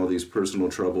facing all these personal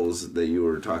troubles that you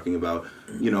were talking about,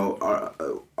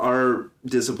 our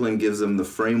discipline gives them the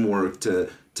framework to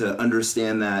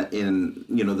understand that in,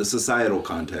 the societal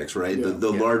context, right? Yeah.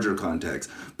 The larger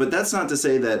context. But that's not to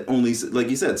say that only,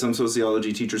 like you said, some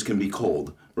sociology teachers can be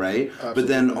cold, right? Absolutely. But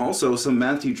then also some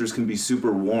math teachers can be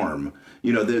super warm.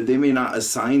 They may not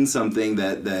assign something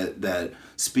that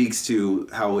speaks to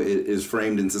how it is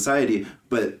framed in society,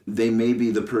 but they may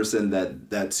be the person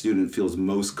that student feels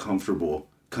most comfortable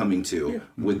coming to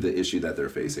with the issue that they're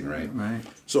facing, right? Right.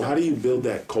 So how do you build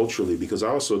that culturally? Because I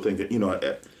also think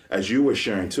that, as you were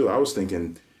sharing too, I was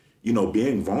thinking,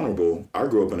 being vulnerable, I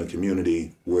grew up in a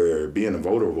community where being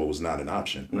vulnerable was not an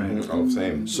option. Right. Oh,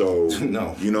 same. So,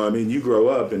 No. You grow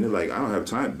up and they're like, I don't have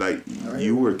time. Like,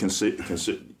 you were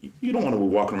you don't want to be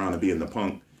walking around and being the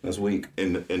punk. That's weak.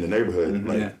 In the neighborhood.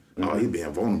 Like, oh, he's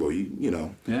being vulnerable,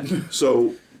 Yeah.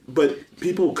 So, but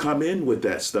people come in with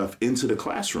that stuff into the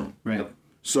classroom. Right.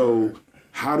 So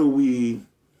how do we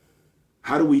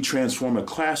transform a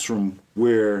classroom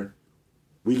where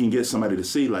we can get somebody to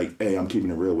see, like, hey, I'm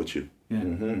keeping it real with you.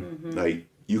 Yeah. Like,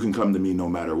 you can come to me no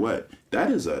matter what.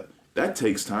 That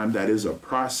takes time. That is a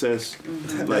process.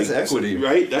 That's equity,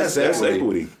 right? That's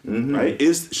equity, Mm-hmm. right?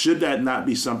 Should that not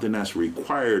be something that's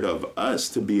required of us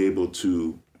to be able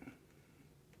to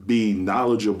be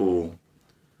knowledgeable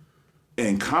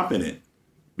and competent,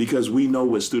 because we know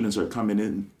what students are coming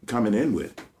in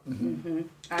with. Mm-hmm.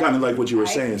 Kind of like what you were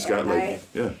saying, Scott.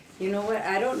 Yeah. You know what?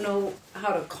 I don't know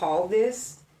how to call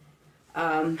this,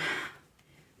 but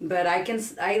I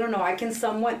don't know. I can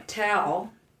somewhat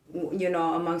tell,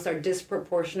 amongst our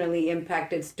disproportionately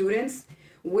impacted students,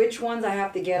 which ones I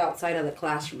have to get outside of the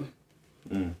classroom.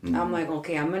 Mm-hmm. I'm like,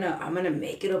 okay, I'm gonna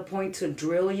make it a point to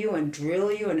drill you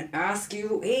and ask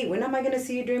you, hey, when am I gonna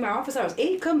see you during my office hours?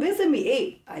 Hey, come visit me.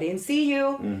 Hey, I didn't see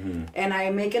you. Mm-hmm. And I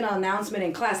make an announcement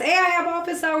in class. Hey, I have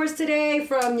office hours today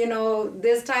from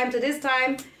this time to this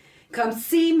time. Come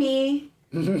see me.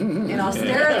 And I'll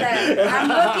stare at that. I'm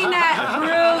looking at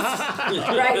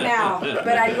Bruce right now,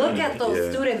 but I look at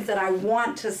those students that I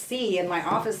want to see in my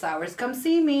office hours. Come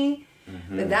see me.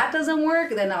 Mm-hmm. If that doesn't work,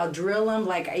 then I'll drill them,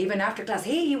 like, even after class.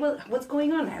 Hey, what's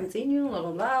going on? I haven't seen you, blah,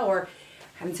 blah, blah. Or,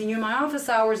 I haven't seen you in my office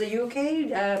hours. Are you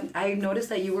okay? I noticed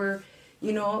that you were,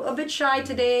 a bit shy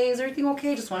today. Is everything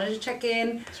okay? Just wanted to check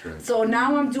in. That's right. So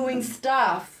now I'm doing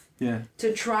stuff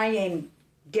to try and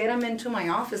get them into my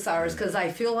office hours, because I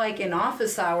feel like in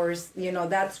office hours,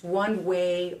 that's one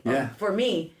way for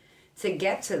me to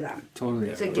get to them.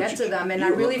 Totally. To get to them. And I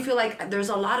really feel like there's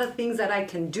a lot of things that I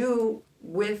can do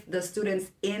with the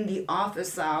students in the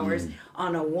office hours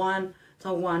on a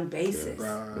one-to-one basis.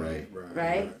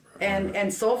 Right?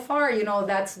 And so far,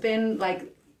 that's been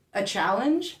like a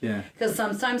challenge. Yeah. Because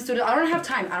sometimes students, I don't have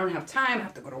time. I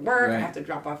have to go to work. Right. I have to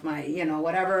drop off my,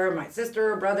 whatever, my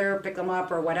sister or brother, pick them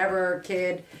up or whatever,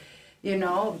 kid,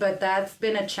 but that's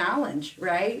been a challenge,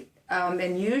 right?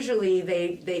 And usually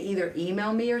they either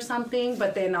email me or something,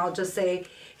 but then I'll just say,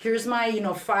 here's my,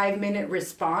 5-minute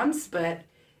response, but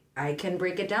I can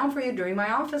break it down for you during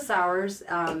my office hours.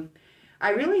 I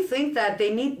really think that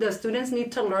the students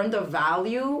need to learn the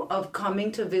value of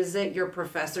coming to visit your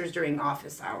professors during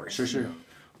office hours. Sure.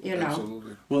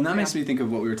 Absolutely. Well, and that makes me think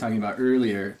of what we were talking about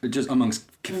earlier, just amongst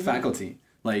faculty.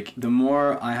 Like, the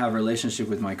more I have a relationship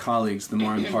with my colleagues, the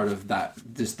more I'm part of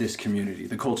this community,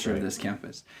 the culture of this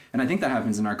campus. And I think that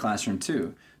happens in our classroom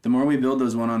too. The more we build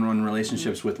those one-on-one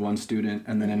relationships with one student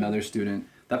and then another student,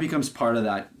 that becomes part of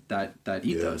that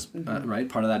ethos, right?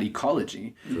 Part of that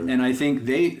ecology. Sure. And I think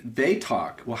they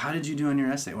talk, well, how did you do on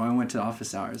your essay? Well, I went to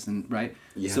office hours, and right?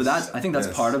 Yes. So I think that's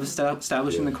part of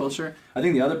establishing the culture. I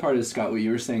think the other part is, Scott, what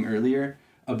you were saying earlier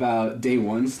about day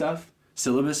one stuff,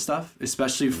 syllabus stuff,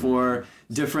 especially for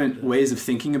different ways of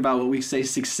thinking about what we say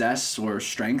success or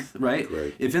strength, right?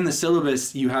 If in the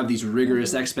syllabus you have these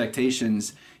rigorous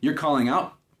expectations, you're calling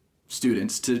out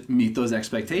students to meet those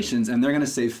expectations, and they're going to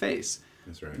save face.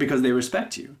 That's right. Because they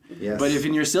respect you. Yes. But if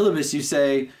in your syllabus you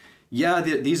say,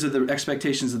 these are the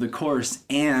expectations of the course,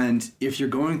 and if you're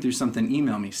going through something,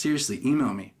 email me. Seriously,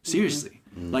 email me. Seriously.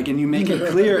 Mm-hmm. Like, and you make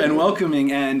it clear and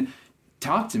welcoming and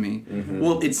talk to me. Mm-hmm.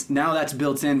 Well, that's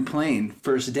built in plain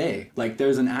first day. Like,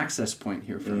 there's an access point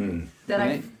here for me. That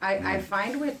right? I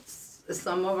find with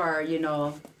some of our,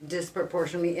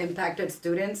 disproportionately impacted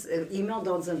students, email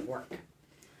doesn't work.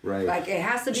 Right. Like it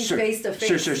has to be Sure. face to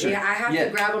face. Sure. Yeah, I have Yeah. to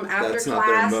grab them after That's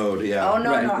class. not their mode, yeah. Oh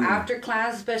no, Right. no, after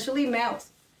class, especially males,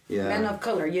 Yeah. men of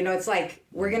color. You know, it's like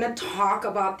we're gonna talk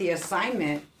about the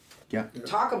assignment. Yeah.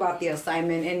 Talk about the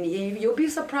assignment, and you'll be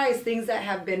surprised things that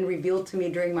have been revealed to me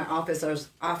during my office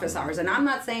hours. And I'm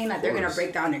not saying that they're gonna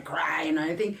break down and cry and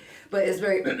anything, but it's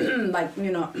very like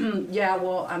yeah.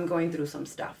 Well, I'm going through some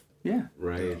stuff. Yeah.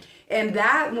 Right. And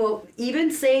that will, even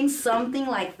saying something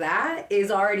like that is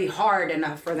already hard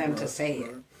enough for them to say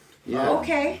it. Yeah.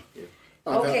 Okay.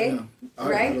 Okay.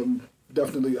 Right?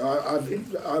 Definitely.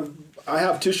 I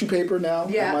have tissue paper now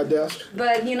Yeah. on my desk.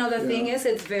 But the thing is,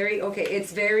 it's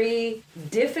very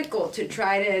difficult to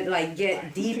try to like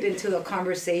get deep into the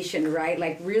conversation, right?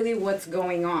 Like really what's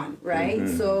going on, right?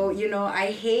 Mm-hmm. So, I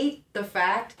hate the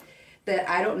fact that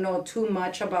I don't know too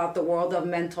much about the world of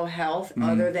mental health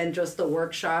other than just the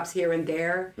workshops here and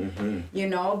there,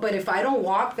 but if I don't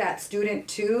walk that student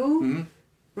to,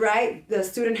 right, the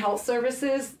student health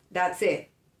services, that's it,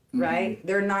 right?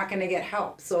 They're not going to get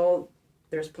help. So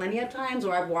there's plenty of times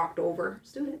where I've walked over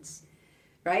students,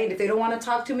 right? If they don't want to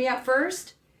talk to me at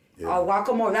first, I'll walk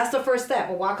them over. That's the first step.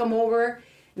 I'll walk them over.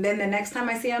 And then the next time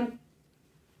I see them,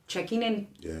 checking in.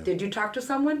 Yeah. Did you talk to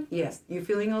someone? Yes. You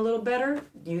feeling a little better?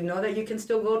 You know that you can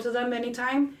still go to them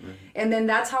anytime? And then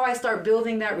that's how I start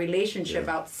building that relationship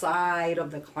outside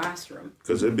of the classroom.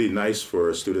 Because it'd be nice for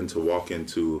a student to walk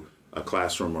into a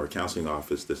classroom or a counseling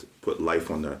office to put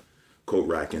life on their coat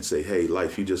rack and say, hey,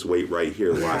 life, you just wait right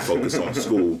here while I focus on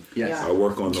school. Yes. I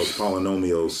work on those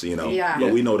polynomials, Yeah.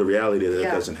 But we know the reality that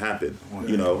Yeah. doesn't happen.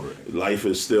 Life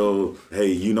is still, hey,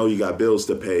 you got bills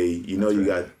to pay. You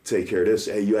got to take care of this.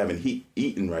 Hey, you haven't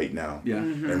eaten right now. Yeah.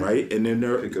 And right? And then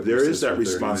there is that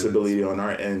responsibility on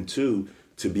our end too,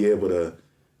 to be able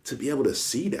to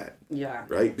see that. Yeah.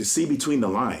 Right? To see between the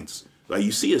lines. Like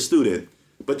you see a student,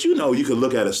 but you can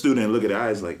look at a student and look at their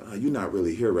eyes like, oh, you're not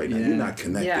really here right now. Yeah. You're not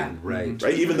connecting. Yeah. Right.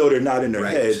 Right? Even though they're not in their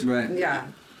head. Right. Yeah.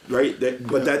 Right?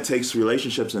 But that takes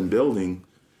relationships and building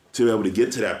to be able to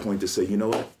get to that point to say, you know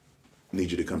what? I need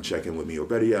you to come check in with me. Or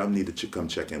better yet, I need to come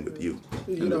check in with you.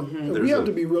 We have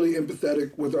to be really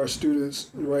empathetic with our students,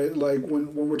 right? Like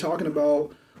when we're talking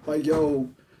about like, yo,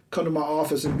 come to my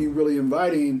office and be really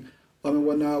inviting, and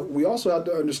whatnot, we also have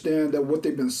to understand that what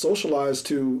they've been socialized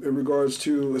to in regards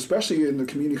to, especially in the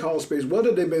community college space, what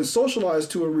have they been socialized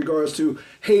to in regards to,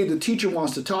 hey, the teacher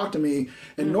wants to talk to me.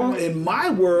 And normally in my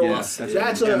world, Yes,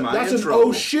 that's Am I an in trouble?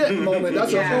 oh shit moment.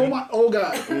 That's Yeah. oh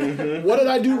God, what did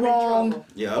I do wrong?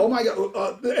 Yeah. Oh my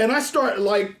God. And I start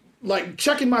like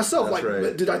checking myself, That's like,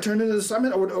 right. did I turn in the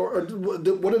assignment or what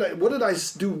did I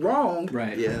do wrong?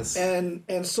 Right. Yes. And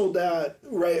so that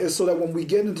when we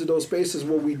get into those spaces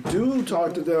where we do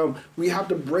talk to them, we have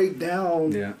to break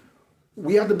down. Yeah.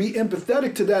 We have to be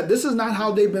empathetic to that. This is not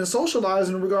how they've been socialized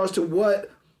in regards to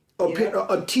what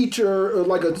a teacher or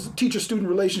like a teacher-student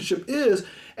relationship is.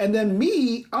 And then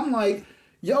I'm like,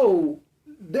 yo,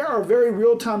 there are very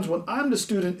real times when I'm the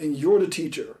student and you're the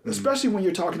teacher, especially when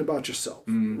you're talking about yourself,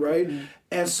 right?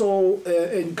 And so,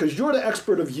 and because you're the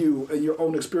expert of you and your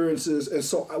own experiences, and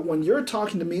so when you're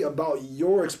talking to me about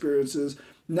your experiences,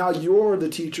 now you're the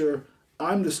teacher,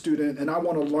 I'm the student, and I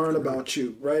want to learn about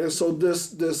you, right? And so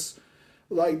this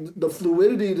like the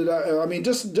fluidity that I mean,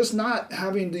 just not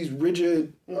having these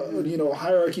rigid,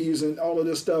 hierarchies and all of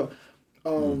this stuff.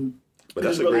 But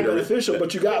that's is a really great beneficial.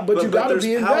 But you got but to there's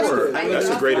be power. invested. That's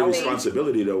a greater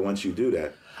responsibility though once you do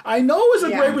that. I know it's a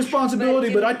Yeah. great responsibility,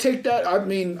 But but I take that. I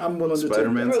mean, I'm willing to take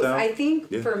Spider-Man that. Bruce, style? I think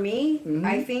Yeah. for me,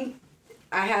 I think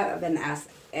I have an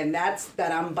asset, and that's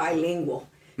that I'm bilingual.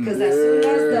 Because as soon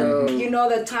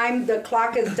as the time the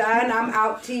clock is done,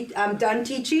 I'm done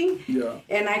teaching. Yeah.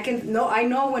 And I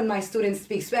know when my students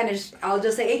speak Spanish, I'll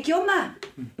just say, "Hey, ¿qué onda?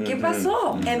 ¿Qué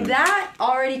pasó?" And that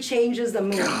already changes the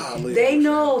mood. Golly. They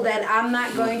know that I'm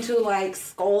not going to like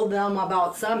scold them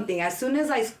about something. As soon as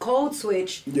I code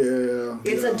switch,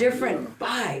 it's a different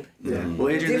vibe, Well,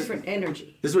 Adrian, different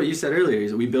energy. this is what you said earlier.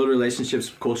 Is that we build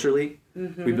relationships culturally,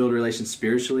 we build relations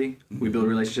spiritually, we build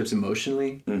relationships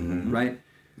emotionally, right?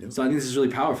 So I think this is really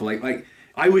powerful. Like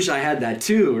I wish I had that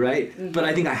too, right? But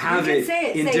I think I have You can it say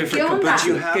it. in Say, different. "¿Qué onda?" But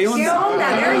you ¿Qué onda?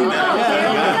 There you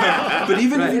go. But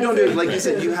even if you Right. don't do it, like you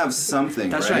said, you have something.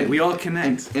 That's right. We all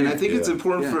connect. And I think it's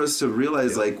important Yeah. for us to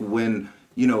realize, like, when,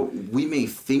 we may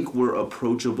think we're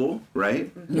approachable, right?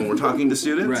 When we're talking to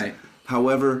students. Right.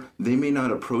 However, they may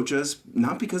not approach us,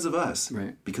 not because of us,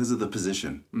 Right. because of the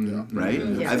position, Mm-hmm. right?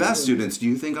 Yeah. I've asked students, do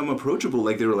you think I'm approachable?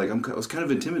 Like, they were like, I was kind of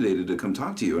intimidated to come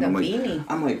talk to you. And The I'm like, beanie.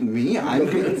 I'm like, me? I'm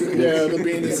The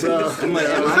beanie stuff. I'm like,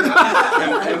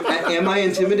 am I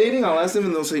intimidating? I'll ask them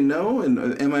and they'll say no.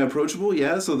 And am I approachable?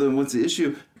 Yeah. So then what's the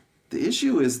issue? The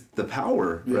issue is the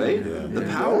power, right? The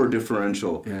power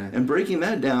differential. And breaking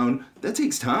that down, that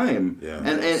takes time.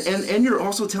 And you're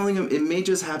also telling them it may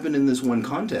just happen in this one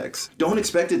context. Don't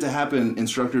expect it to happen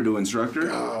instructor to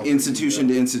instructor, institution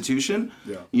to institution,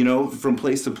 you know, from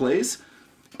place to place.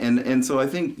 And so I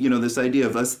think, you know, this idea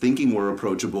of us thinking we're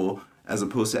approachable as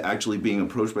opposed to actually being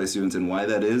approached by students, and why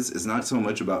that is not so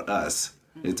much about us.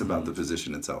 It's about the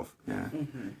position itself.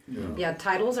 Yeah,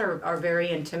 titles are very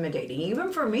intimidating,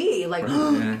 even for me. Like,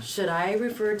 should I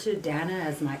refer to Dana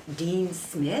as my Dean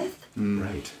Smith?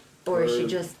 Right. Or is she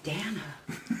just Dana?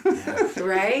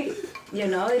 Right? You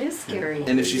know, it is scary.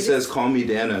 And if she says, call me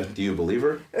Dana, do you believe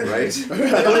her? Right?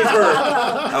 I believe her.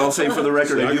 I'll say for the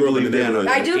record, I do believe Dana.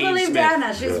 I do believe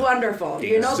Dana. She's wonderful.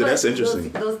 You know, so that's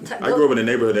interesting. I grew up in a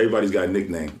neighborhood, everybody's got a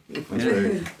nickname.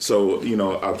 So, you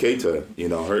know, Alkeita, you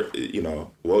know, her, you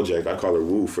know, Wojak, I call her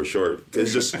Woo for short.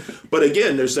 It's just, but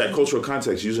again, there's that cultural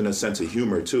context. Using a sense of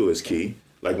humor, too, is key.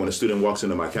 Like when a student walks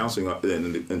into my counseling,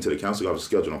 into the counseling office to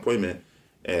schedule an appointment,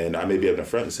 and I may be up in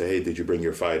front and say, hey, did you bring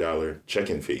your $5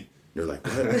 check-in fee? You're like,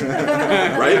 what?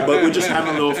 Right? But we're just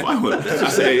having a little fun with it. I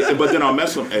say, but then I'll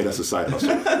mess with them, hey, that's a side hustle.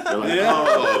 They're like,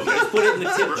 oh, okay. Put it in the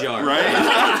tip jar. Right?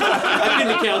 I've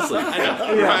been to counseling. I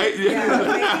know. Right?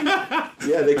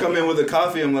 Yeah, they come in with a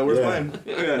coffee. I'm like, where's mine?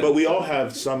 But we all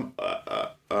have some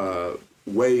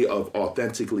way of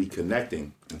authentically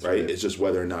connecting, right? It's just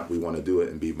whether or not we want to do it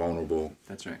and be vulnerable.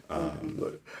 That's right.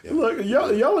 Look,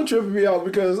 y'all are tripping me out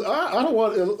because I don't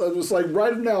want. It's like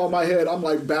right now in my head, I'm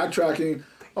like backtracking,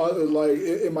 like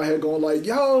in my head, going like,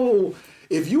 "Yo,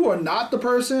 if you are not the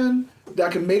person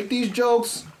that can make these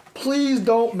jokes, please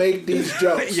don't make these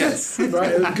jokes." Yes.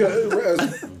 Right.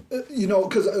 You know,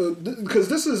 because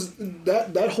this is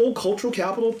that whole cultural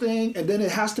capital thing, and then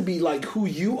it has to be like who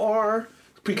you are.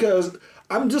 Because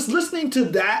I'm just listening to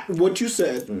that, what you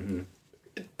said,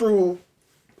 through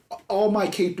all my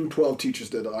K through 12 teachers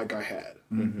that like I had,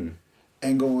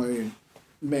 and going,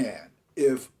 man,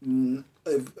 if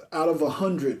out of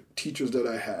 100 teachers that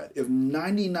I had, if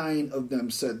 99 of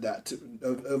them said that,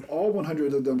 if all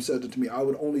 100 of them said it to me, I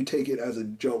would only take it as a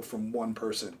joke from one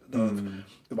person.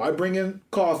 If I bring in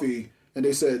coffee and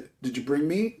they said, did you bring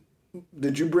me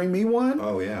one?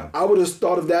 Oh, yeah. I would have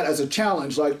thought of that as a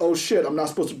challenge. Like, oh, shit, I'm not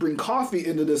supposed to bring coffee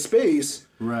into this space.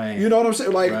 Right. You know what I'm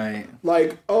saying? Like,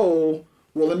 like, oh,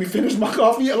 well, let me finish my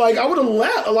coffee. Like, I would have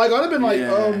laughed. Like, I'd have been like,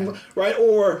 right?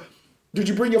 Or, did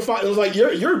you bring your it was like,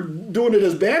 you're doing it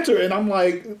as banter. And I'm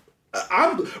like,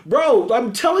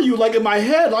 I'm telling you, like, in my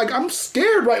head, like, I'm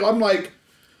scared, right? I'm like,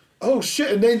 oh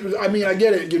shit, and then, I mean, I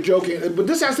get it, you're joking, but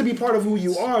this has to be part of who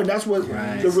you are, and that's what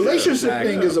the relationship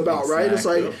thing is about, right? It's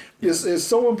like, it's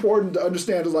so important to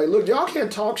understand, it's like, look, y'all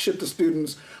can't talk shit to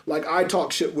students like I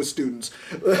talk shit with students.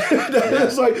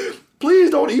 It's like, please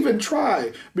don't even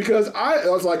try, because I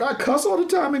was like, I cuss all the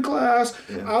time in class,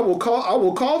 I will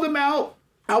call them out,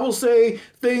 I will say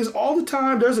things all the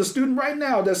time. There's a student right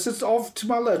now that sits off to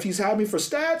my left. He's had me for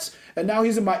stats, and now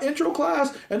he's in my intro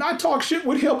class, and I talk shit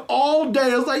with him all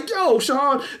day. I was like, yo,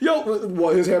 Sean, well,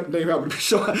 his name happened to be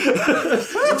Sean. You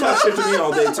talk shit to me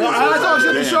all day, too. I talk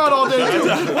shit to Sean all day, too.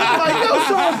 I'm like, yo,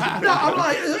 Sean, no, I'm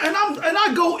like, and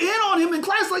I go in on him in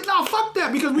class, like, no, fuck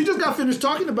that, because we just got finished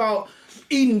talking about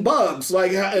eating bugs,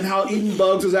 like, and how eating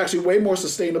bugs is actually way more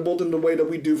sustainable than the way that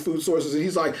we do food sources. And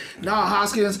he's like, nah,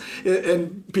 Hoskins,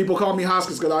 and people call me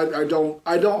Hoskins because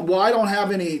I don't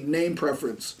have any name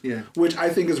preference, which I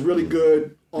think is really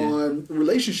good on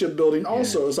relationship building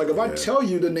also. It's like, if I tell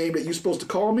you the name that you're supposed to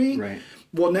call me,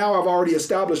 well, now I've already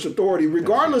established authority,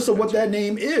 regardless of what that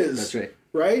name is. That's right.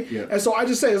 Right? Yeah. And so I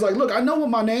just say, it's like, look, I know what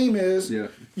my name is. Yeah.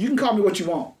 You can call me what you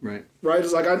want. Right?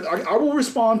 It's like, I will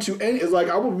respond to any, it's like,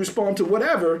 I will respond to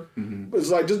whatever. It's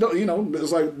like, just don't,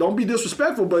 it's like, don't be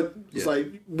disrespectful, but it's like,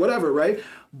 whatever, right?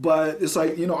 But it's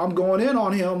like, I'm going in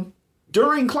on him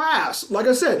during class. Like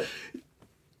I said,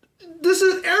 this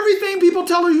is everything people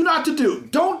tell you not to do.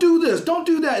 Don't do this, don't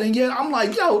do that. And yet I'm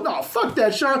like, yo, no, fuck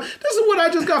that, Sean. This is what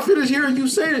I just got finished hearing you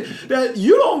say, that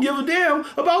you don't give a damn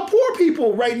about poor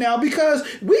people right now, because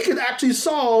we could actually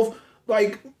solve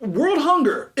like world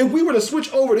hunger if we were to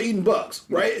switch over to eating bugs,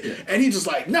 right? Yeah. And he's just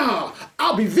like, nah,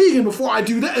 I'll be vegan before I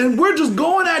do that. And we're just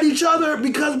going at each other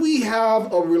because we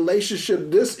have a relationship.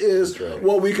 This is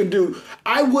what we can do.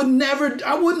 I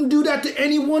wouldn't do that to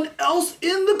anyone else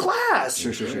in the class.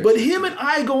 Sure. But him and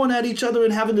I going at each other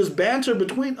and having this banter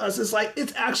between us, it's like,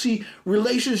 it's actually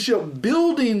relationship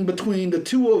building between the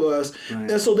two of us.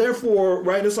 Right. And so therefore,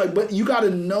 right, it's like, but you got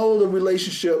to know the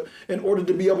relationship in order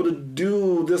to be able to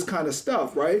do this kind of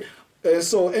stuff, right? And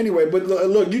so anyway, but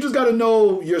look, you just got to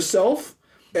know yourself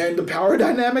and the power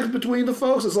dynamics between the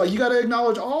folks. It's like, you got to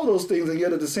acknowledge all those things, and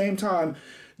yet at the same time,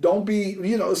 Don't be,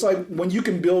 it's like when you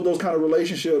can build those kind of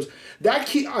relationships. I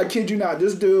kid you not,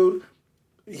 this dude,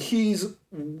 he's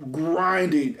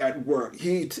grinding at work.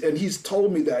 He's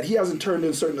told me that. He hasn't turned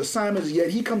in certain assignments yet.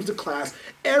 He comes to class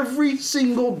every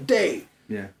single day.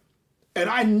 Yeah. And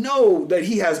I know that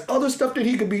he has other stuff that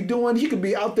he could be doing. He could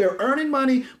be out there earning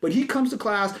money, but he comes to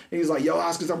class and he's like, yo,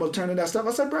 Oscar, I'm going to turn in that stuff.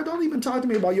 I said, bro, don't even talk to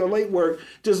me about your late work.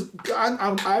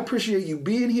 I appreciate you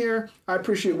being here. I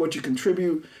appreciate what you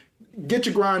contribute. Get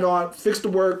your grind on, fix the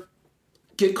work,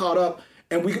 get caught up,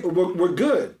 and we're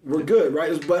good. We're good,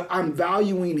 right? But I'm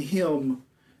valuing him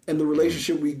and the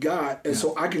relationship we got, and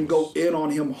so I can go in on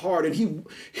him hard. And he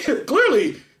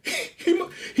clearly...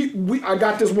 I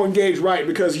got this one gauge right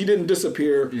because he didn't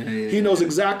disappear. He knows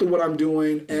exactly what I'm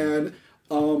doing, and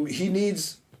he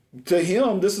needs. To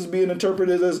him, this is being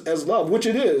interpreted as love, which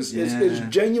it is. It's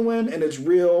genuine and it's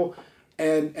real,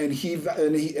 and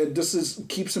this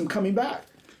keeps him coming back.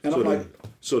 And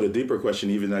so the deeper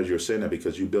question, even as you're saying that,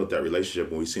 because you built that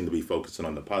relationship, and we seem to be focusing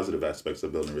on the positive aspects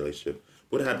of building a relationship.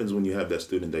 What happens when you have that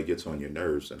student that gets on your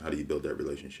nerves, and how do you build that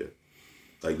relationship?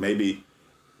 Like maybe.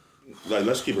 Like,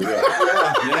 let's keep it real.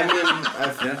 I mean,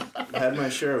 I've had my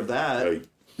share of that.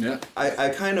 Yeah. I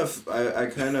kind of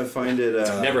find it.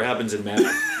 Never happens in math.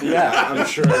 Yeah, I'm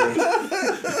sure.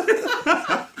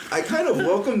 I kind of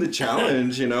welcome the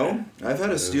challenge, I've had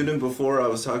a student before, I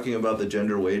was talking about the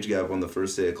gender wage gap on the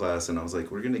first day of class, and I was like,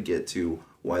 we're going to get to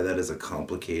why that is a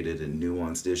complicated and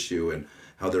nuanced issue, and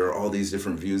how there are all these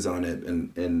different views on it,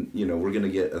 and we're going to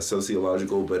get a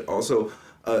sociological, but also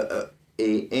a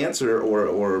answer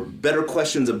or better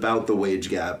questions about the wage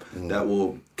gap that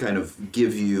will kind of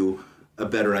give you a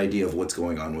better idea of what's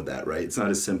going on with that, right? It's not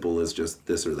as simple as just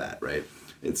this or that, right?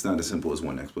 It's not as simple as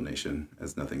one explanation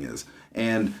as nothing is.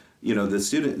 And the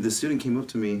student came up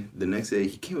to me the next day.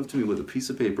 He came up to me with a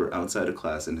piece of paper outside of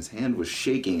class, and his hand was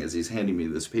shaking as he's handing me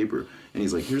this paper. And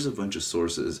he's like, "Here's a bunch of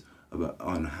sources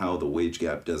on how the wage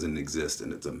gap doesn't exist,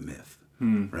 and it's a myth."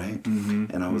 Right?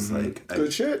 Mm-hmm. And I was like...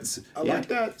 Good shit. I like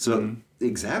that. So,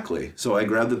 exactly. So I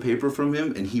grabbed the paper from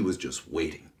him, and he was just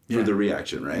waiting for the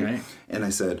reaction, right? And I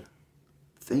said,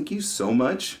 thank you so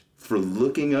much for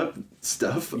looking up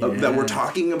stuff that we're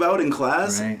talking about in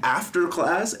class, after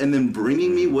class, and then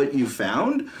bringing me what you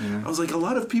found. I was like, a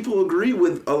lot of people agree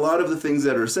with a lot of the things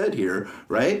that are said here,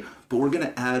 right? But we're going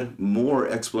to add more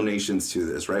explanations to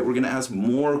this, right? We're going to ask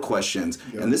more questions,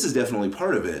 and this is definitely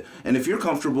part of it. And if you're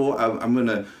comfortable, I'm going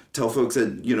to tell folks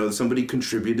that, somebody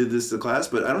contributed this to class,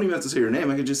 but I don't even have to say your name.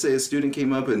 I could just say a student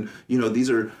came up and, these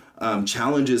are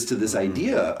challenges to this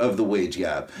idea of the wage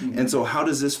gap. And so how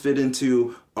does this fit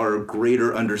into our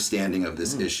greater understanding of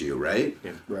this issue, right?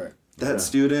 Right. That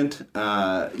student,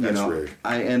 I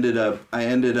ended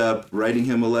up writing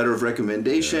him a letter of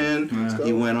recommendation.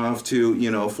 He went off to, a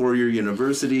 4-year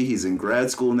university. He's in grad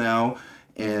school now.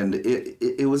 And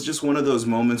it was just one of those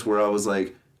moments where I was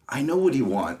like, I know what he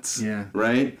wants,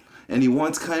 right? And he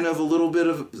wants kind of a little bit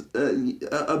of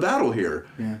a battle here.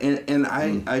 And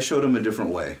I showed him a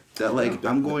different way. That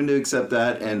I'm going to accept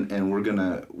that, and we're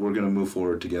gonna move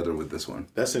forward together with this one.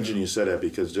 That's interesting you said that,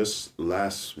 because just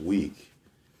last week,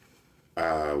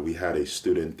 we had a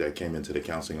student that came into the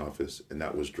counseling office, and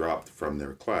that was dropped from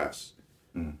their class.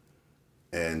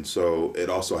 And so it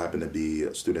also happened to be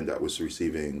a student that was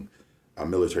receiving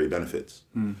military benefits.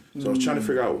 So I was trying to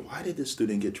figure out, why did this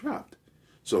student get dropped?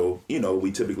 So,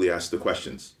 we typically ask the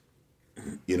questions.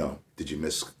 Did you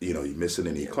miss, you missing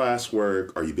any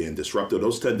classwork? Are you being disruptive?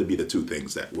 Those tend to be the two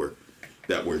things that we're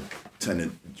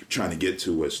trying to get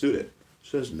to a student.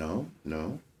 She says, no.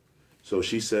 So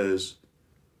she says,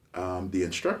 the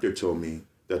instructor told me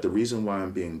that the reason why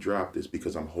I'm being dropped is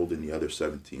because I'm holding the other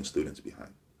 17 students behind.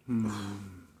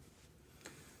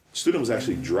 Student was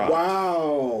actually dropped.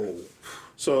 Wow.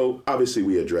 So obviously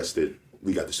we addressed it.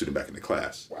 We got the student back in the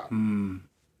class. Wow.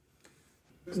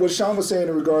 What Sean was saying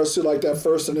in regards to that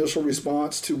first initial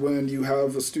response to when you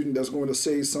have a student that's going to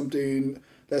say something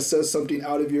that says something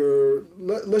out of your,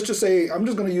 let's just say, I'm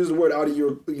just going to use the word out of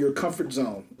your comfort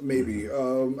zone, maybe.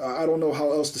 I don't know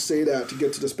how else to say that to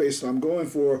get to the space that I'm going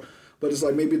for, but it's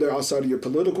like maybe they're outside of your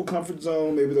political comfort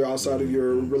zone, maybe they're outside of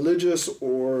your religious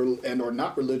or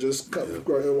not religious,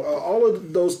 all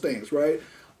of those things, right?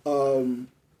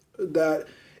 That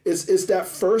it's that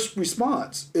first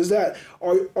response. Is that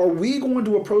are we going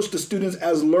to approach the students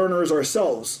as learners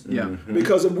ourselves?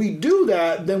 Because if we do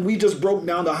that, then we just broke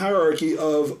down the hierarchy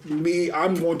of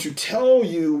I'm going to tell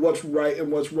you what's right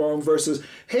and what's wrong versus,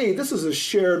 hey, this is a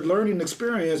shared learning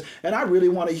experience, and I really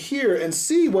want to hear and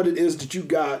see what it is that you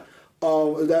got,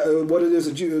 what it is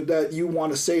that you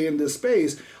want to say in this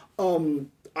space.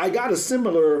 I got a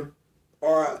similar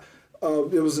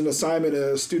it was an assignment.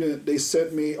 A student, they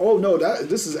sent me. Oh no,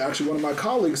 this is actually one of my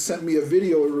colleagues sent me a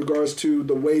video in regards to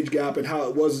the wage gap and how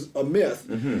it was a myth.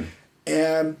 Mm-hmm.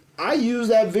 And I use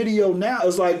that video now.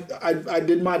 It's like I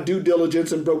did my due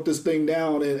diligence and broke this thing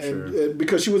down, and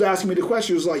because she was asking me the question,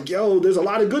 she was like, "Yo, there's a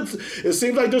lot of good. It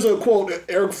seems like there's a quote,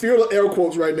 air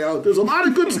quotes right now. There's a lot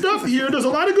of good stuff here. There's a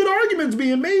lot of good arguments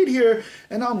being made here."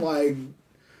 And I'm like,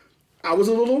 I was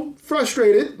a little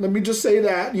frustrated. Let me just say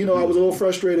that. I was a little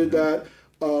frustrated that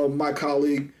my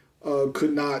colleague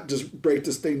could not just break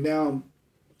this thing down,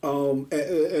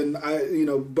 and I,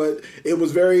 but it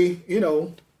was very,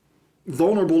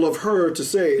 vulnerable of her to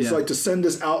say. It's like to send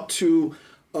this out to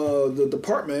the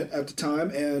department at the time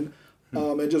and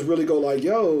just really go like,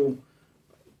 yo,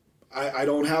 I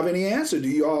don't have any answer. Do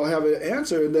you all have an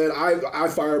answer? And then I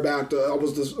fire back.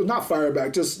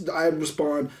 I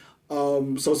respond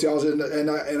sociology and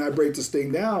I break this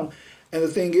thing down. And the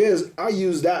thing is, I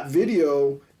use that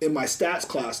video in my stats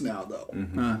class now, though.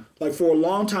 Mm-hmm. Like for a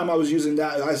long time, I was using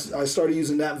that. I started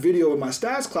using that video in my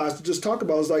stats class to just talk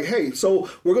about. It's like, hey, so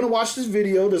we're gonna watch this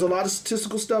video. There's a lot of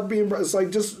statistical stuff being. It's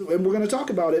like and we're gonna talk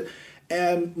about it.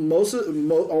 And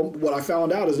what I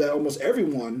found out is that almost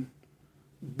everyone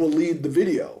believed the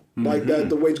video. Like that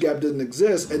the wage gap didn't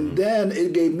exist. And then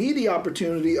it gave me the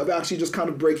opportunity of actually just kind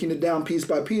of breaking it down piece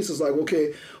by piece. It's like,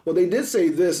 okay, well, they did say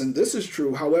this and this is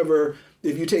true. However,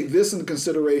 if you take this into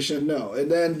consideration, no.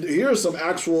 And then here's some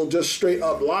actual just straight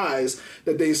up lies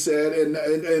that they said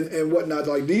and whatnot.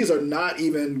 Like these are not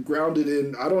even grounded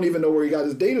in, I don't even know where he got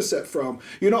his data set from.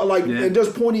 And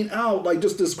just pointing out like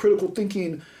just this critical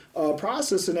thinking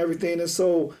process and everything. And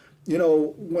so,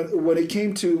 when it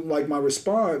came to like my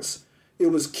response,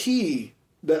 it was key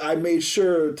that I made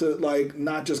sure to like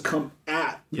not just come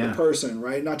at the person,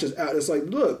 right? Not just at. It's like,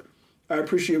 look, I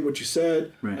appreciate what you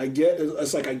said. Right. I get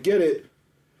it.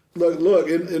 Look,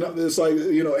 and it's like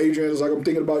Adrian is like I'm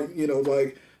thinking about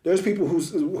like there's people who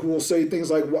will say things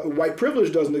like white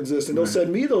privilege doesn't exist, and they'll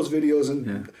send me those videos,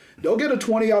 and they'll get a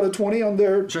 20 out of 20 on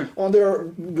their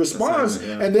response,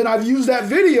 and then I've used that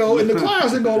video in the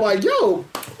class and go like, yo, what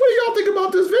do y'all think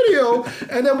about this video?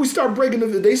 And then they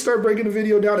start breaking the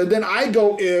video down, and then I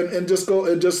go in and just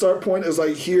start pointing. It's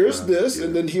like here's this,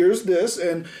 and then here's this,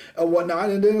 and whatnot,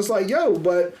 and then it's like, yo,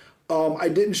 but. I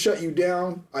didn't shut you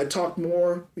down. I talked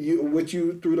more with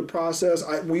you through the process.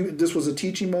 This was a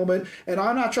teaching moment, and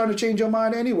I'm not trying to change your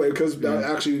mind anyway because that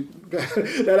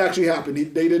actually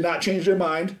happened. They did not change their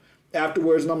mind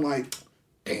afterwards, and I'm like,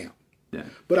 damn. Yeah.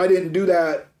 But I didn't do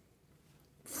that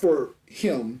for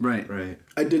him. Right.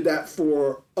 I did that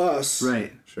for us.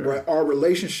 Right. Sure. Right. Our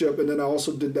relationship, and then I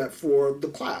also did that for the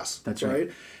class. That's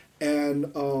right.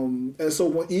 And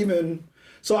so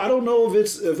so I don't know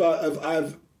if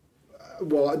I've.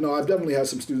 Well, no, I've definitely had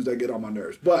some students that get on my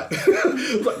nerves, but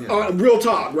real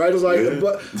talk, right? It's like,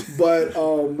 but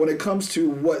when it comes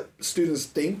to what students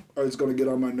think is going to get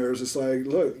on my nerves, it's like,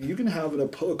 look, you can have a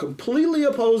completely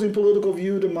opposing political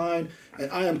view to mine, and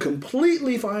I am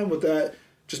completely fine with that.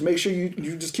 Just make sure you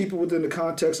just keep it within the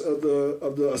context of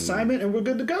the assignment, and we're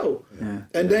good to go.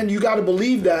 And then you got to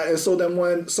believe that, and so then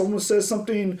when someone says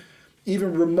something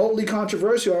even remotely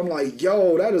controversial, I'm like,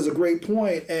 yo, that is a great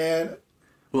point, and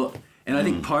And I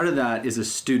think part of that is a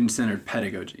student-centered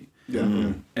pedagogy.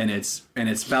 Yeah. And it's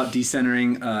about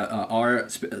decentering our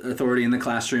authority in the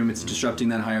classroom. It's disrupting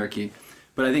that hierarchy.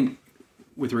 But I think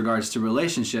with regards to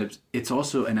relationships, it's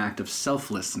also an act of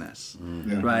selflessness,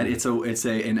 right? It's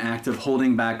an act of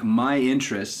holding back my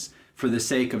interests for the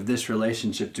sake of this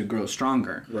relationship to grow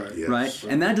stronger, right?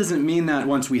 And that doesn't mean that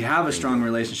once we have a strong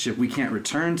relationship, we can't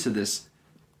return to this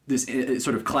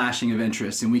sort of clashing of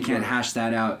interests and we can't hash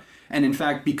that out. And in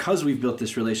fact, because we've built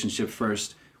this relationship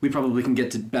first, we probably can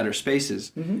get to better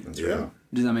spaces. That's right.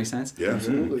 Does that make sense? Yeah,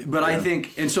 absolutely. But I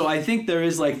think there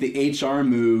is like the HR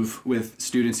move with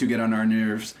students who get on our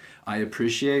nerves. I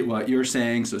appreciate what you're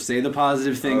saying, so say the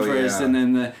positive thing first, and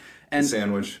then the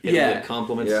sandwich.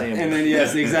 Compliment sandwich. And then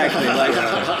yes, exactly.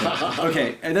 Like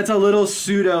okay, and that's a little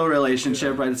pseudo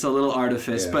relationship, right? It's a little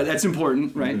artifice, but that's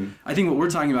important, right? I think what we're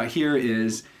talking about here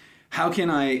is, how can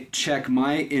I check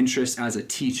my interest as a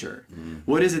teacher?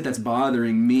 What is it that's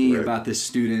bothering me about this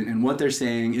student and what they're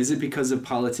saying? Is it because of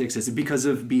politics? Is it because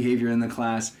of behavior in the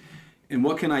class? And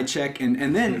what can I check?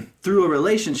 And then through a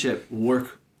relationship,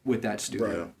 work with that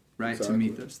student, right? Exactly. To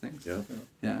meet those things.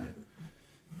 Yeah.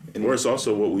 And where's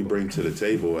also what we bring to the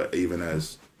table, even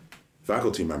as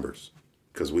faculty members,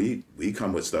 because we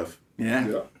come with stuff.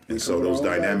 Yeah. And so those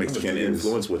dynamics can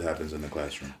influence what happens in the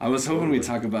classroom. I was hoping we'd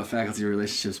talk about faculty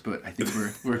relationships, but I think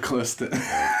we're close to.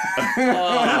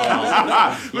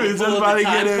 We're just about to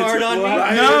get into No,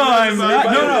 I'm not.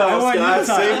 No, I want you to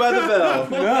talk. Saved by the bell.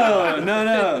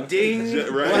 No. Ding.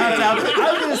 We'll have to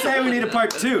I was going to say we need a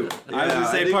part 2. I was going to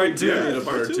say part 2. We need a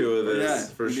part 2 of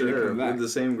this for we need to sure. come back. With the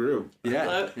same group.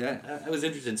 Yeah. I was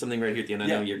interested in something right here at the end. I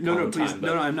know you're No, calling please. time, but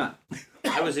No, I'm not.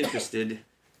 I was interested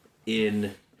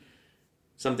in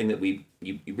something that you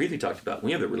briefly talked about.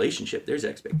 When you have a relationship, there's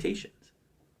expectations.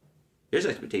 There's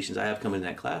expectations I have coming in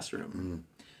that classroom.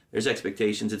 There's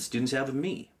expectations that students have of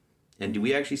me. And do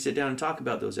we actually sit down and talk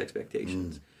about those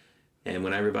expectations? And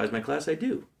when I revise my class, I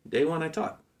do. Day one, I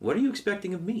talk. What are you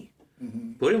expecting of me?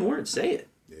 Put in words. Say it.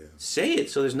 Say it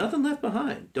so there's nothing left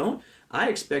behind. I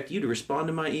expect you to respond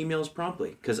to my emails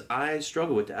promptly because I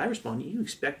struggle with that. I respond, you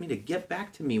expect me to get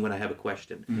back to me when I have a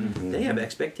question. They have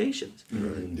expectations.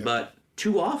 But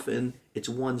too often, it's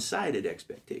one-sided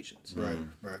expectations. Right.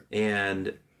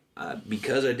 And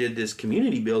because I did this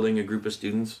community building, a group of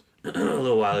students a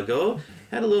little while ago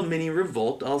had a little mini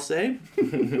revolt, I'll say.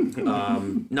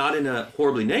 Not in a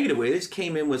horribly negative way. They just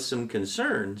came in with some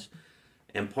concerns.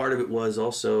 And part of it was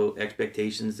also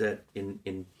expectations that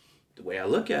in the way I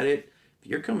look at it, if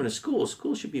you're coming to school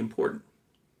should be important.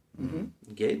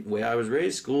 Okay, the way I was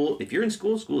raised, if you're in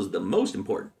school is the most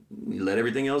important. You let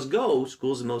everything else go,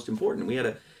 school's the most important. We had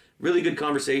a really good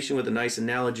conversation with a nice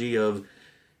analogy of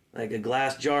like a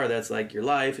glass jar that's like your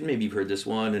life, and maybe you've heard this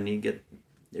one, and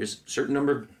there's a certain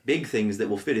number of big things that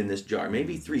will fit in this jar,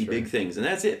 maybe 3 big things, and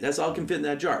that's it. That's all can fit in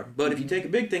that jar. But if you take a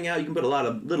big thing out, you can put a lot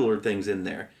of littler things in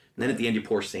there. And then at the end you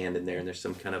pour sand in there, and there's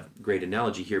some kind of great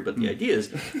analogy here. But the idea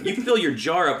is you can fill your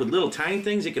jar up with little tiny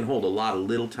things. It can hold a lot of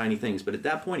little tiny things. But at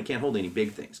that point, it can't hold any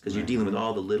big things because you're dealing with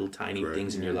all the little tiny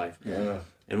things in your life.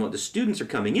 And what the students are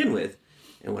coming in with,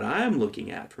 and what I'm looking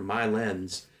at from my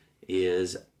lens,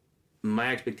 is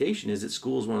my expectation is that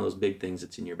school is one of those big things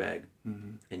that's in your bag.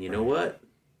 And you know what?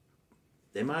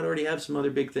 They might already have some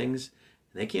other big things,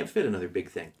 and they can't fit another big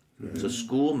thing. So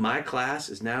school, my class,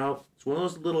 is now it's one of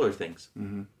those littler things.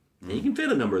 And you can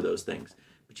fit a number of those things,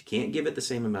 but you can't give it the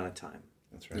same amount of time.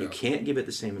 That's right. You can't give it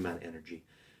the same amount of energy.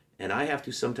 And I have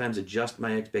to sometimes adjust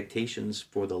my expectations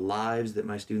for the lives that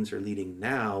my students are leading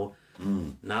now,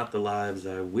 not the lives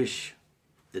I wish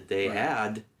that they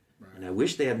had. And I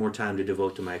wish they had more time to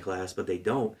devote to my class, but they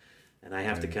don't. And I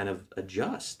have to kind of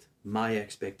adjust my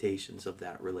expectations of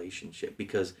that relationship,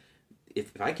 because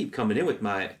if I keep coming in with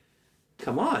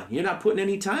come on, you're not putting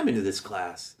any time into this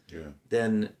class,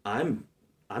 then I'm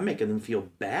making them feel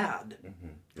bad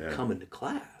coming to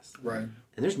class. Right.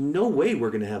 And there's no way we're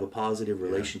going to have a positive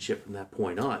relationship from that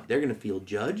point on. They're going to feel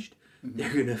judged.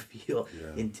 They're going to feel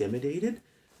intimidated.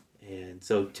 And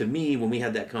so to me, when we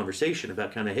had that conversation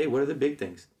about kind of, hey, what are the big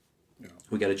things?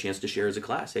 We got a chance to share as a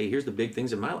class. Hey, here's the big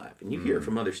things in my life. And you hear it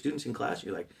from other students in class.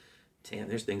 You're like, damn,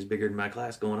 there's things bigger than my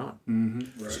class going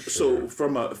on. So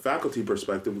from a faculty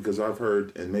perspective, because I've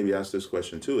heard, and maybe asked this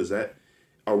question too, is that,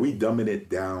 are we dumbing it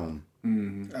down?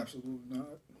 Absolutely not.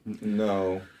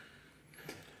 No,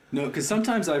 because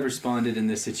sometimes I've responded in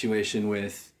this situation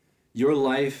with, your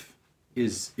life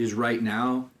is right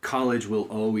now, college will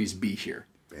always be here.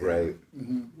 Right.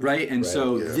 Right? And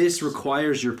so this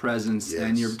requires your presence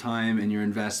and your time and your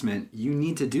investment. You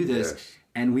need to do this,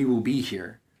 and we will be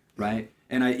here, right?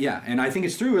 And I think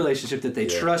it's through relationship that they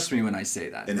trust me when I say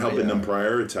that. And helping them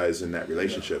prioritize in that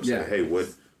relationship. Say, hey,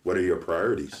 what are your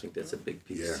priorities? I think that's a big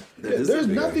piece. There's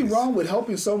nothing wrong with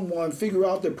helping someone figure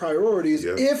out their priorities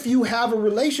if you have a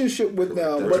relationship with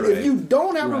them. But if you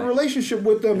don't have a relationship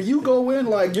with them, you go in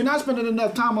like, you're not spending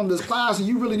enough time on this class and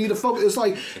you really need to focus. It's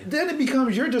like, then it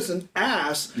becomes, you're just an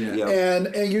ass. And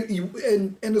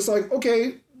it's like,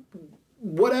 okay,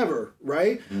 whatever,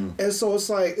 right? And so it's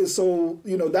like,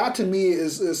 that to me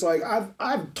is like,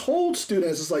 I've told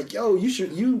students, it's like, yo,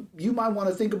 you might want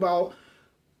to think about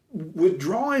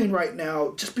withdrawing right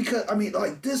now, just because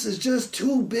this is just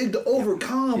too big to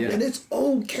overcome, and it's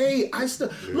okay. I still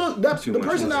look, that's the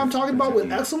person that I'm talking about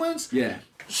with excellence.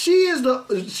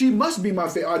 She must be my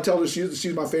favorite. I tell her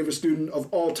she's my favorite student of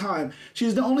all time.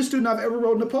 She's the only student I've ever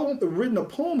written a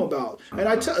poem about. And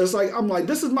I'm like,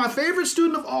 this is my favorite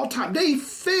student of all time. They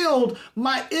failed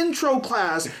my intro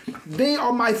class. They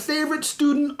are my favorite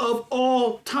student of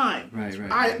all time.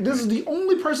 This is the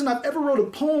only person I've ever wrote a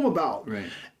poem about.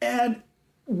 And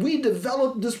we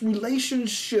developed this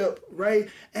relationship, right?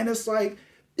 And it's like,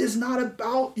 it's not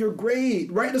about your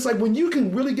grade, right? It's like when you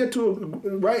can really get to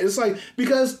right? It's like,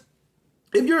 because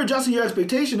if you're adjusting your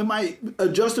expectation, it might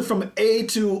adjust it from A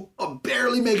to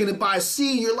barely making it by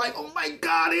C. You're like, oh my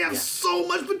God, they have so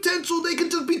much potential. They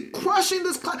could just be crushing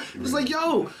this class. It's like,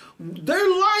 yo, their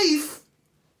life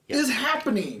is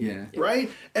happening,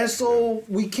 right? And so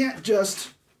we can't just,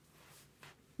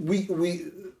 we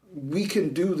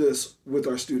can do this with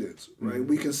our students, right?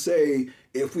 We can say,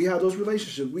 if we have those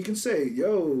relationships, we can say,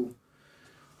 yo,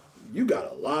 you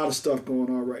got a lot of stuff going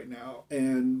on right now.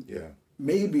 And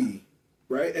maybe...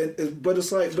 Right, but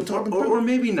it's like, but talking or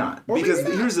maybe not, because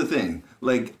here's the thing.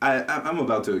 Like, I'm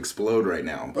about to explode right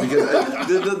now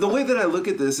because the way that I look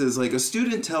at this is like a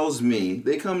student tells me,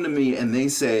 they come to me and they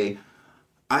say,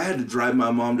 I had to drive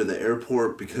my mom to the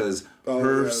airport because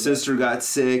her sister got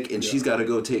sick and she's got to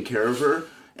go take care of her,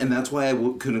 and that's why I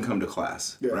couldn't come to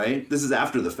class. Right, this is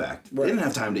after the fact. They didn't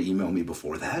have time to email me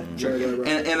before that.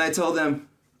 And I tell them,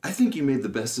 I think you made the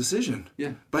best decision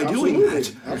by doing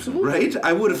that. Right?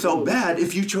 I would have felt bad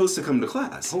if you chose to come to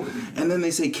class. And then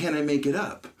they say, can I make it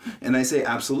up? And I say,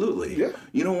 absolutely.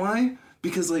 You know why?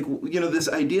 Because, like, you know, this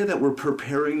idea that we're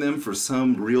preparing them for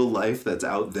some real life that's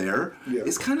out there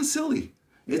is kind of silly.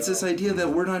 It's this idea that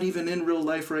we're not even in real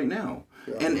life right now.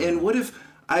 And what if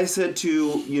I said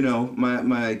to, you know,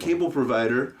 my cable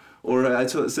provider, or I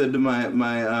said to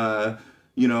my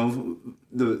you know,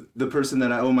 the person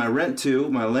that I owe my rent to,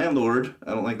 my landlord.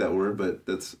 I don't like that word, but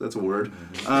that's a word.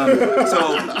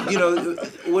 So, you know,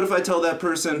 what if I tell that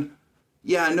person,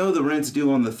 yeah, I know the rent's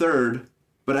due on the 3rd,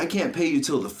 but I can't pay you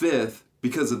till the 5th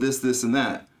because of this, and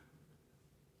that.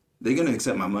 They're going to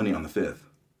accept my money on the 5th.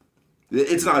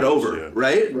 It's not over,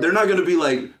 right? They're not going to be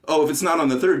like, oh, if it's not on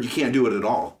the 3rd, you can't do it at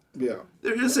all. They're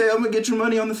going to say, I'm going to get your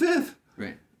money on the 5th.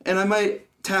 Right. And I might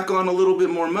tack on a little bit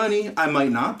more money. I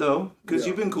might not, though, because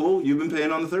you've been cool. You've been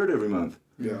paying on the 3rd every month.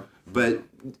 But,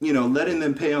 you know, letting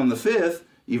them pay on the 5th,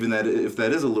 even that if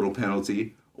that is a little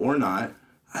penalty or not,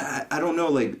 I don't know,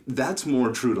 like, that's more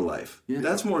true to life.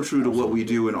 That's more true to what we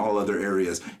do in all other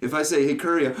areas. If I say, hey,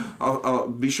 Curry, I'll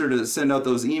be sure to send out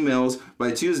those emails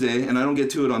by Tuesday, and I don't get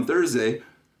to it on Thursday,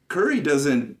 Curry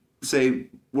doesn't say,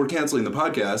 we're canceling the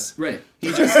podcast. Right.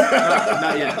 He just...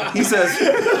 not yet. He says...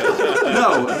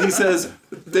 No, he says,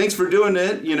 thanks for doing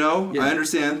it, you know, I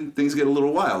understand things get a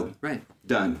little wild. Right.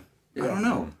 Done. I don't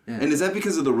know. And is that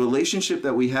because of the relationship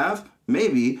that we have?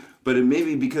 Maybe, but it may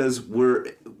be because we're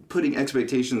putting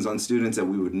expectations on students that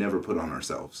we would never put on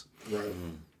ourselves. Right.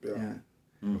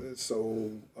 It's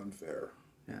so unfair.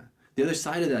 The other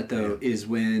side of that, though, is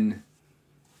when...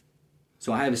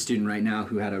 So I have a student right now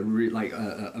who had a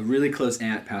really close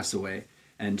aunt pass away,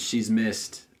 and she's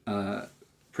missed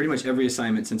pretty much every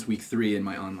assignment since week 3 in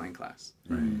my online class.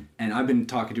 And I've been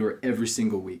talking to her every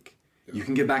single week. You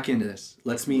can get back into this.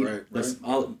 Let's meet.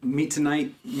 I'll meet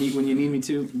tonight. Meet when you need me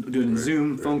to. Do it in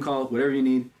Zoom, phone call, whatever you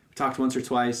need. Talked once or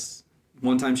twice.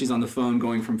 One time she's on the phone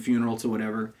going from funeral to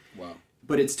whatever.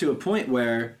 But it's to a point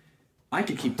where I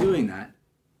could keep doing that,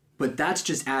 but that's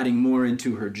just adding more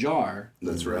into her jar.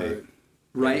 That's right.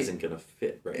 Right? It isn't going to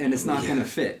fit, right? And it's not going to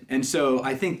fit. And so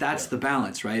I think that's the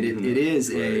balance, right? It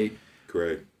is a...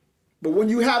 Correct. But when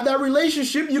you have that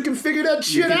relationship, you can figure that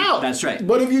shit out. That's right.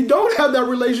 But if you don't have that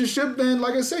relationship, then,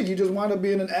 like I said, you just wind up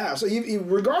being an ass. So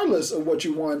regardless of what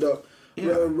you wind up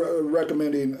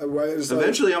recommending, right? It's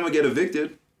eventually, I'm going to get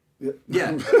evicted.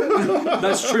 Yeah,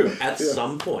 that's true. At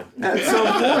some point. At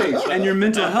some point. And your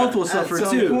mental health will suffer too. At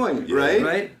some point, right?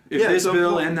 Right? If this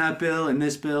bill and that bill and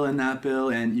this bill and that bill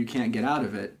and you can't get out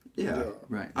of it.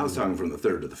 Right. I was talking from the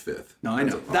 3rd to the 5th. No, I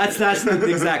know. That's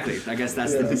exactly. I guess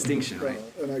that's the distinction, right?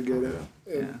 And I get it.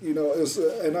 And, you know, it's,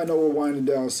 and I know we're winding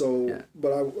down, so,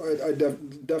 but I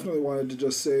definitely wanted to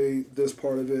just say this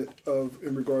part of it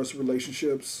in regards to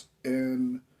relationships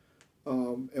and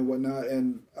whatnot.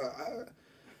 And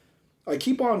I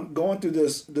keep on going through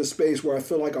this space where I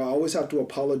feel like I always have to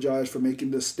apologize for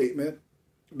making this statement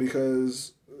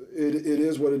because it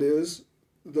is what it is.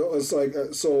 It's like,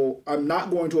 so I'm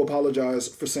not going to apologize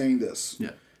for saying this.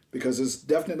 Because it's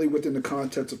definitely within the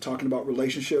context of talking about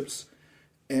relationships.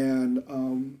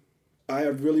 And I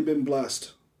have really been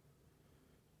blessed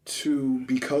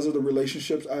because of the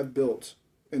relationships I've built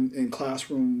in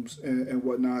classrooms and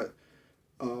whatnot.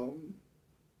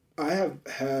 I have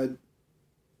had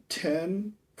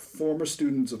 10 former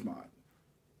students of mine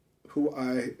who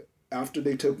after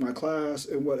they took my class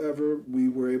and whatever, we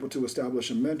were able to establish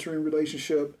a mentoring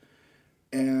relationship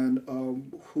and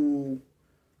who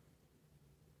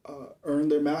earned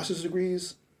their master's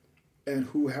degrees and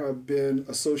who have been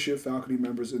associate faculty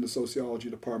members in the sociology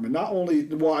department. Not only,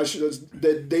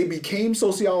 that they became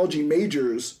sociology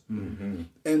majors and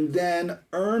then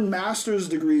earned master's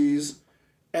degrees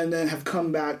and then have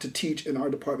come back to teach in our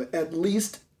department. At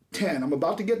least 10. I'm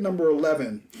about to get number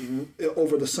 11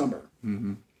 over the summer.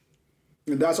 Mm-hmm.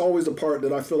 And that's always the part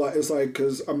that I feel like, it's like,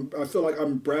 because I feel like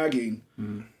I'm bragging,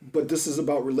 but this is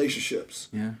about relationships.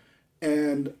 Yeah.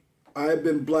 And I've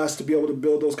been blessed to be able to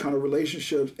build those kind of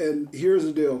relationships. And here's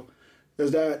the deal,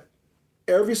 is that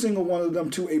every single one of them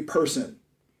to a person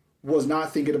was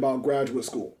not thinking about graduate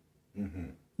school.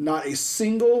 Not a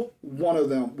single one of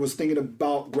them was thinking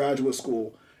about graduate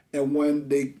school. And when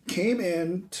they came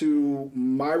into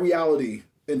my reality,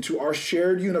 into our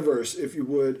shared universe, if you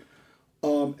would,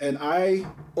 and I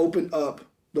opened up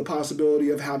the possibility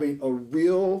of having a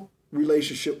real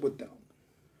relationship with them,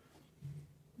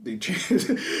 they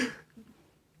changed.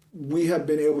 We have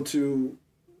been able to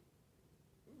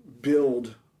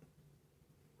build.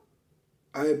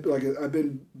 I've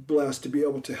been blessed to be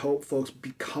able to help folks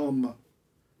become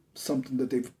something that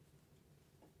they've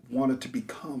wanted to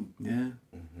become. Yeah.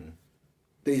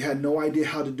 They had no idea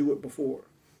how to do it before,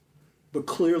 but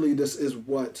clearly this is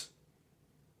what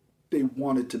they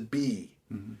wanted to be.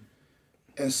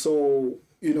 And so,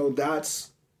 you know,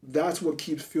 that's what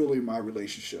keeps fueling my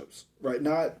relationships, right?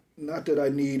 Not that I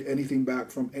need anything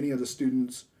back from any of the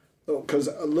students, because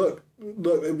look,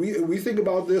 we think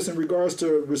about this in regards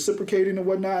to reciprocating and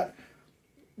whatnot.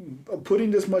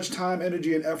 Putting this much time,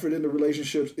 energy, and effort into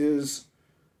relationships is,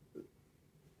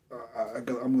 I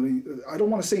don't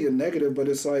want to say a negative, but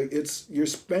it's like you're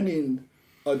spending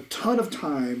a ton of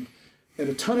time and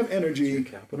a ton of energy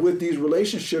with these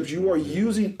relationships. You are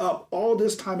using up all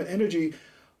this time and energy,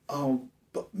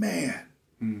 but man,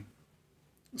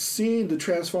 seeing the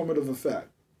transformative effect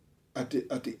at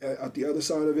the other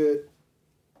side of it,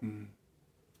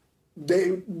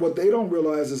 what they don't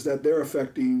realize is that they're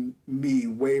affecting me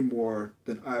way more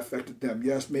than I affected them.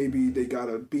 Yes, maybe they got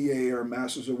a BA or a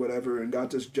master's or whatever and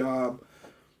got this job,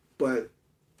 but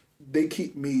they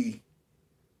keep me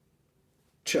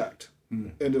checked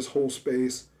in this whole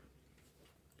space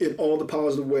in all the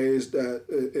positive ways that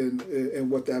and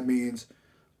what that means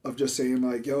of just saying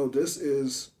like, yo, this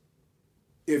is,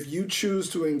 if you choose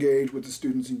to engage with the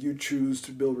students and you choose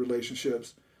to build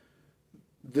relationships,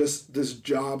 this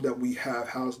job that we have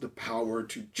has the power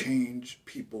to change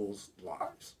people's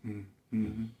lives.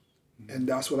 And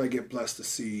that's what I get blessed to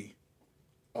see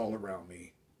all around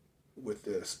me with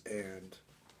this. And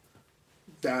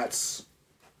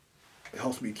it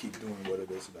helps me keep doing what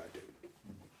it is that I do.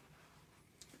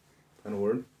 Final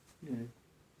word? Yeah.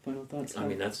 Final thoughts? I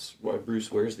mean, that's why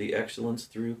Bruce wears the Excellence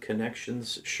Through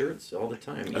Connections shirts all the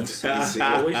time. He's That's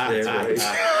always there, right?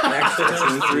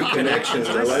 Excellence Through Connections.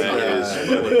 I like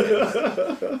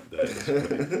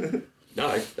that. No,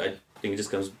 I think it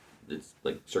just comes, it's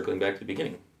like circling back to the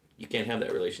beginning. You can't have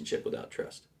that relationship without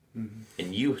trust.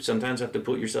 And you sometimes have to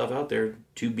put yourself out there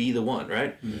to be the one,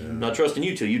 right? I'm not trusting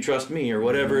you till you trust me or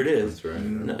whatever it is. That's right.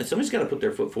 No, somebody's got to put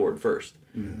their foot forward first.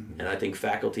 And I think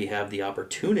faculty have the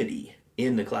opportunity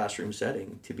in the classroom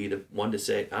setting to be the one to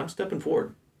say, I'm stepping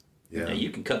forward. Yeah. Now, you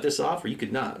can cut this off or you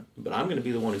could not, but I'm going to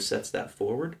be the one who sets that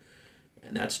forward.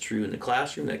 And that's true in the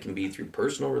classroom. That can be through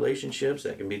personal relationships.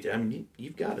 That can be, I mean,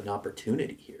 you've got an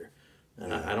opportunity here.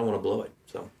 And I don't want to blow it.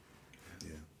 So.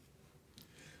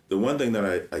 The one thing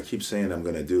that I keep saying I'm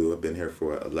going to do, I've been here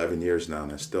for 11 years now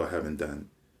and I still haven't done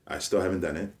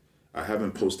it. I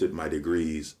haven't posted my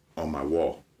degrees on my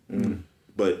wall.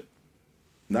 But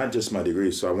not just my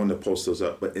degrees, so I wanted to post those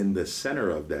up, but in the center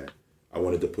of that, I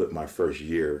wanted to put my first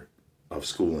year of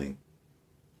schooling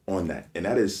on that. And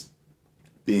that is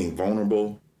being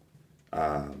vulnerable.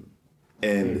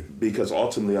 And because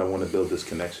ultimately I want to build this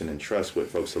connection and trust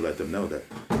with folks to let them know that.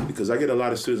 Because I get a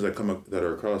lot of students that come up that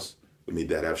are across with me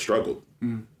that have struggled,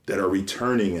 that are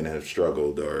returning and have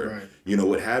struggled or, you know,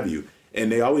 what have you.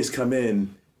 And they always come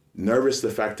in nervous the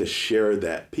fact to share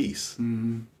that piece.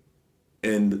 And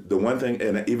the one thing,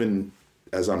 and even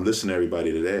as I'm listening to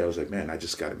everybody today, I was like, man, I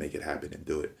just got to make it happen and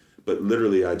do it. But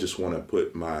literally, I just want to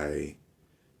put my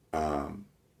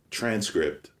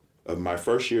transcript of my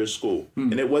first year of school.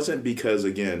 And it wasn't because,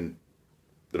 again,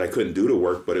 that I couldn't do the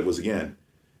work, but it was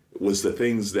the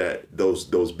things that,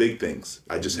 those big things.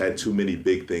 I just had too many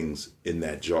big things in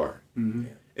that jar.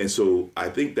 And so I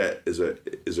think that is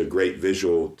a great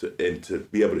visual to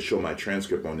be able to show my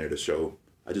transcript on there to show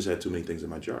I just had too many things in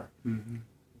my jar.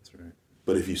 That's right.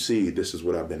 But if you see, this is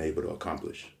what I've been able to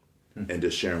accomplish. And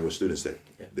just sharing with students that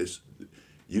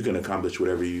you can accomplish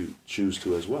whatever you choose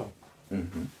to as well.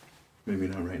 Maybe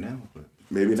not right now, but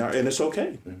maybe not, and it's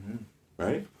okay,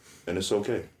 right? And it's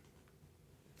okay.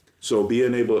 So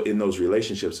being able in those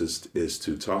relationships is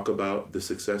to talk about the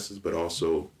successes, but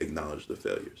also acknowledge the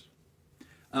failures.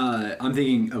 I'm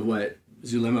thinking of what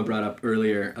Zulema brought up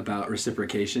earlier about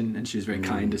reciprocation, and she was very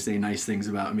kind to say nice things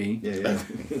about me.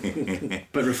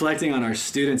 But reflecting on our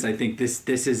students, I think this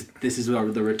is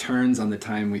the returns on the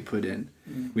time we put in.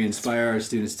 We inspire our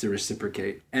students to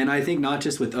reciprocate, and I think not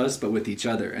just with us, but with each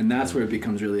other, and that's where it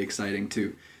becomes really exciting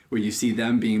too, where you see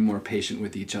them being more patient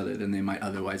with each other than they might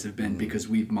otherwise have been, because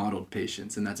we've modeled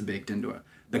patience, and that's baked into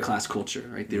the class culture,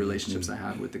 right? The relationships I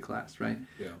have with the class, right?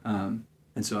 And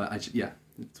so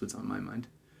that's what's on my mind.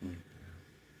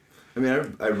 I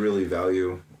mean, I really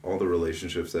value all the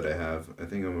relationships that I have. I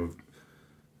think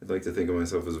I'd like to think of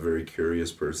myself as a very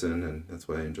curious person, and that's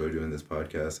why I enjoy doing this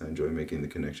podcast. I enjoy making the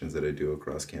connections that I do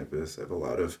across campus. I have a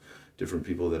lot of different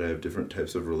people that I have different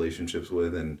types of relationships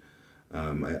with, and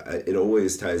it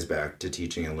always ties back to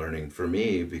teaching and learning for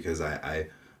me, because I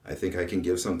think I can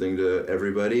give something to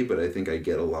everybody, but I think I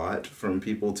get a lot from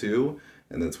people too,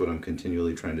 and that's what I'm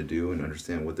continually trying to do, and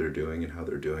understand what they're doing and how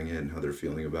they're doing it and how they're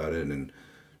feeling about it, and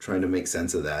trying to make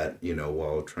sense of that,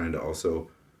 while trying to also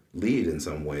lead in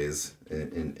some ways,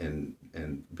 and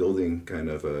building kind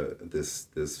of this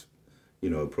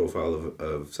a profile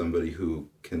of somebody who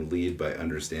can lead by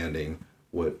understanding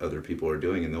what other people are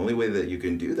doing. And the only way that you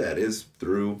can do that is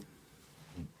through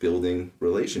building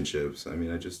relationships. I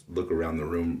mean, I just look around the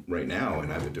room right now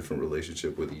and I have a different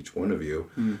relationship with each one of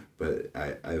you, but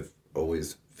I've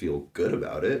always feel good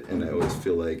about it, and I always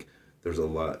feel like there's a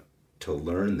lot to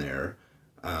learn there.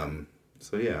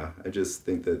 So yeah, I just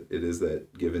think that it is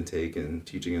that give and take and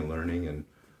teaching and learning and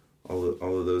all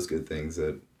of those good things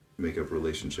that make up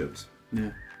relationships. Yeah.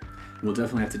 We'll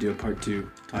definitely have to do a part 2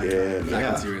 talking about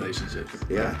faculty relationships.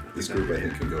 Yeah, this group I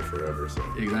think can go forever. So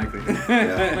exactly.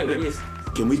 Yeah.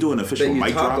 Can we do an official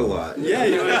mic drop? A lot. Yeah,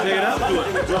 you want to pick it up? Do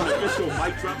an official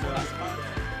mic drop on this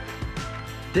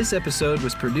podcast? This episode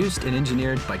was produced and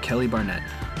engineered by Kelly Barnett.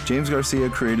 James Garcia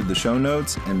created the show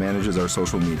notes and manages our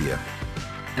social media.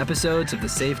 Episodes of the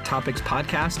Safe Topics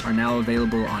podcast are now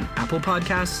available on Apple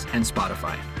Podcasts and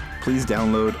Spotify. Please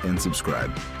download and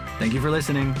subscribe. Thank you for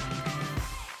listening.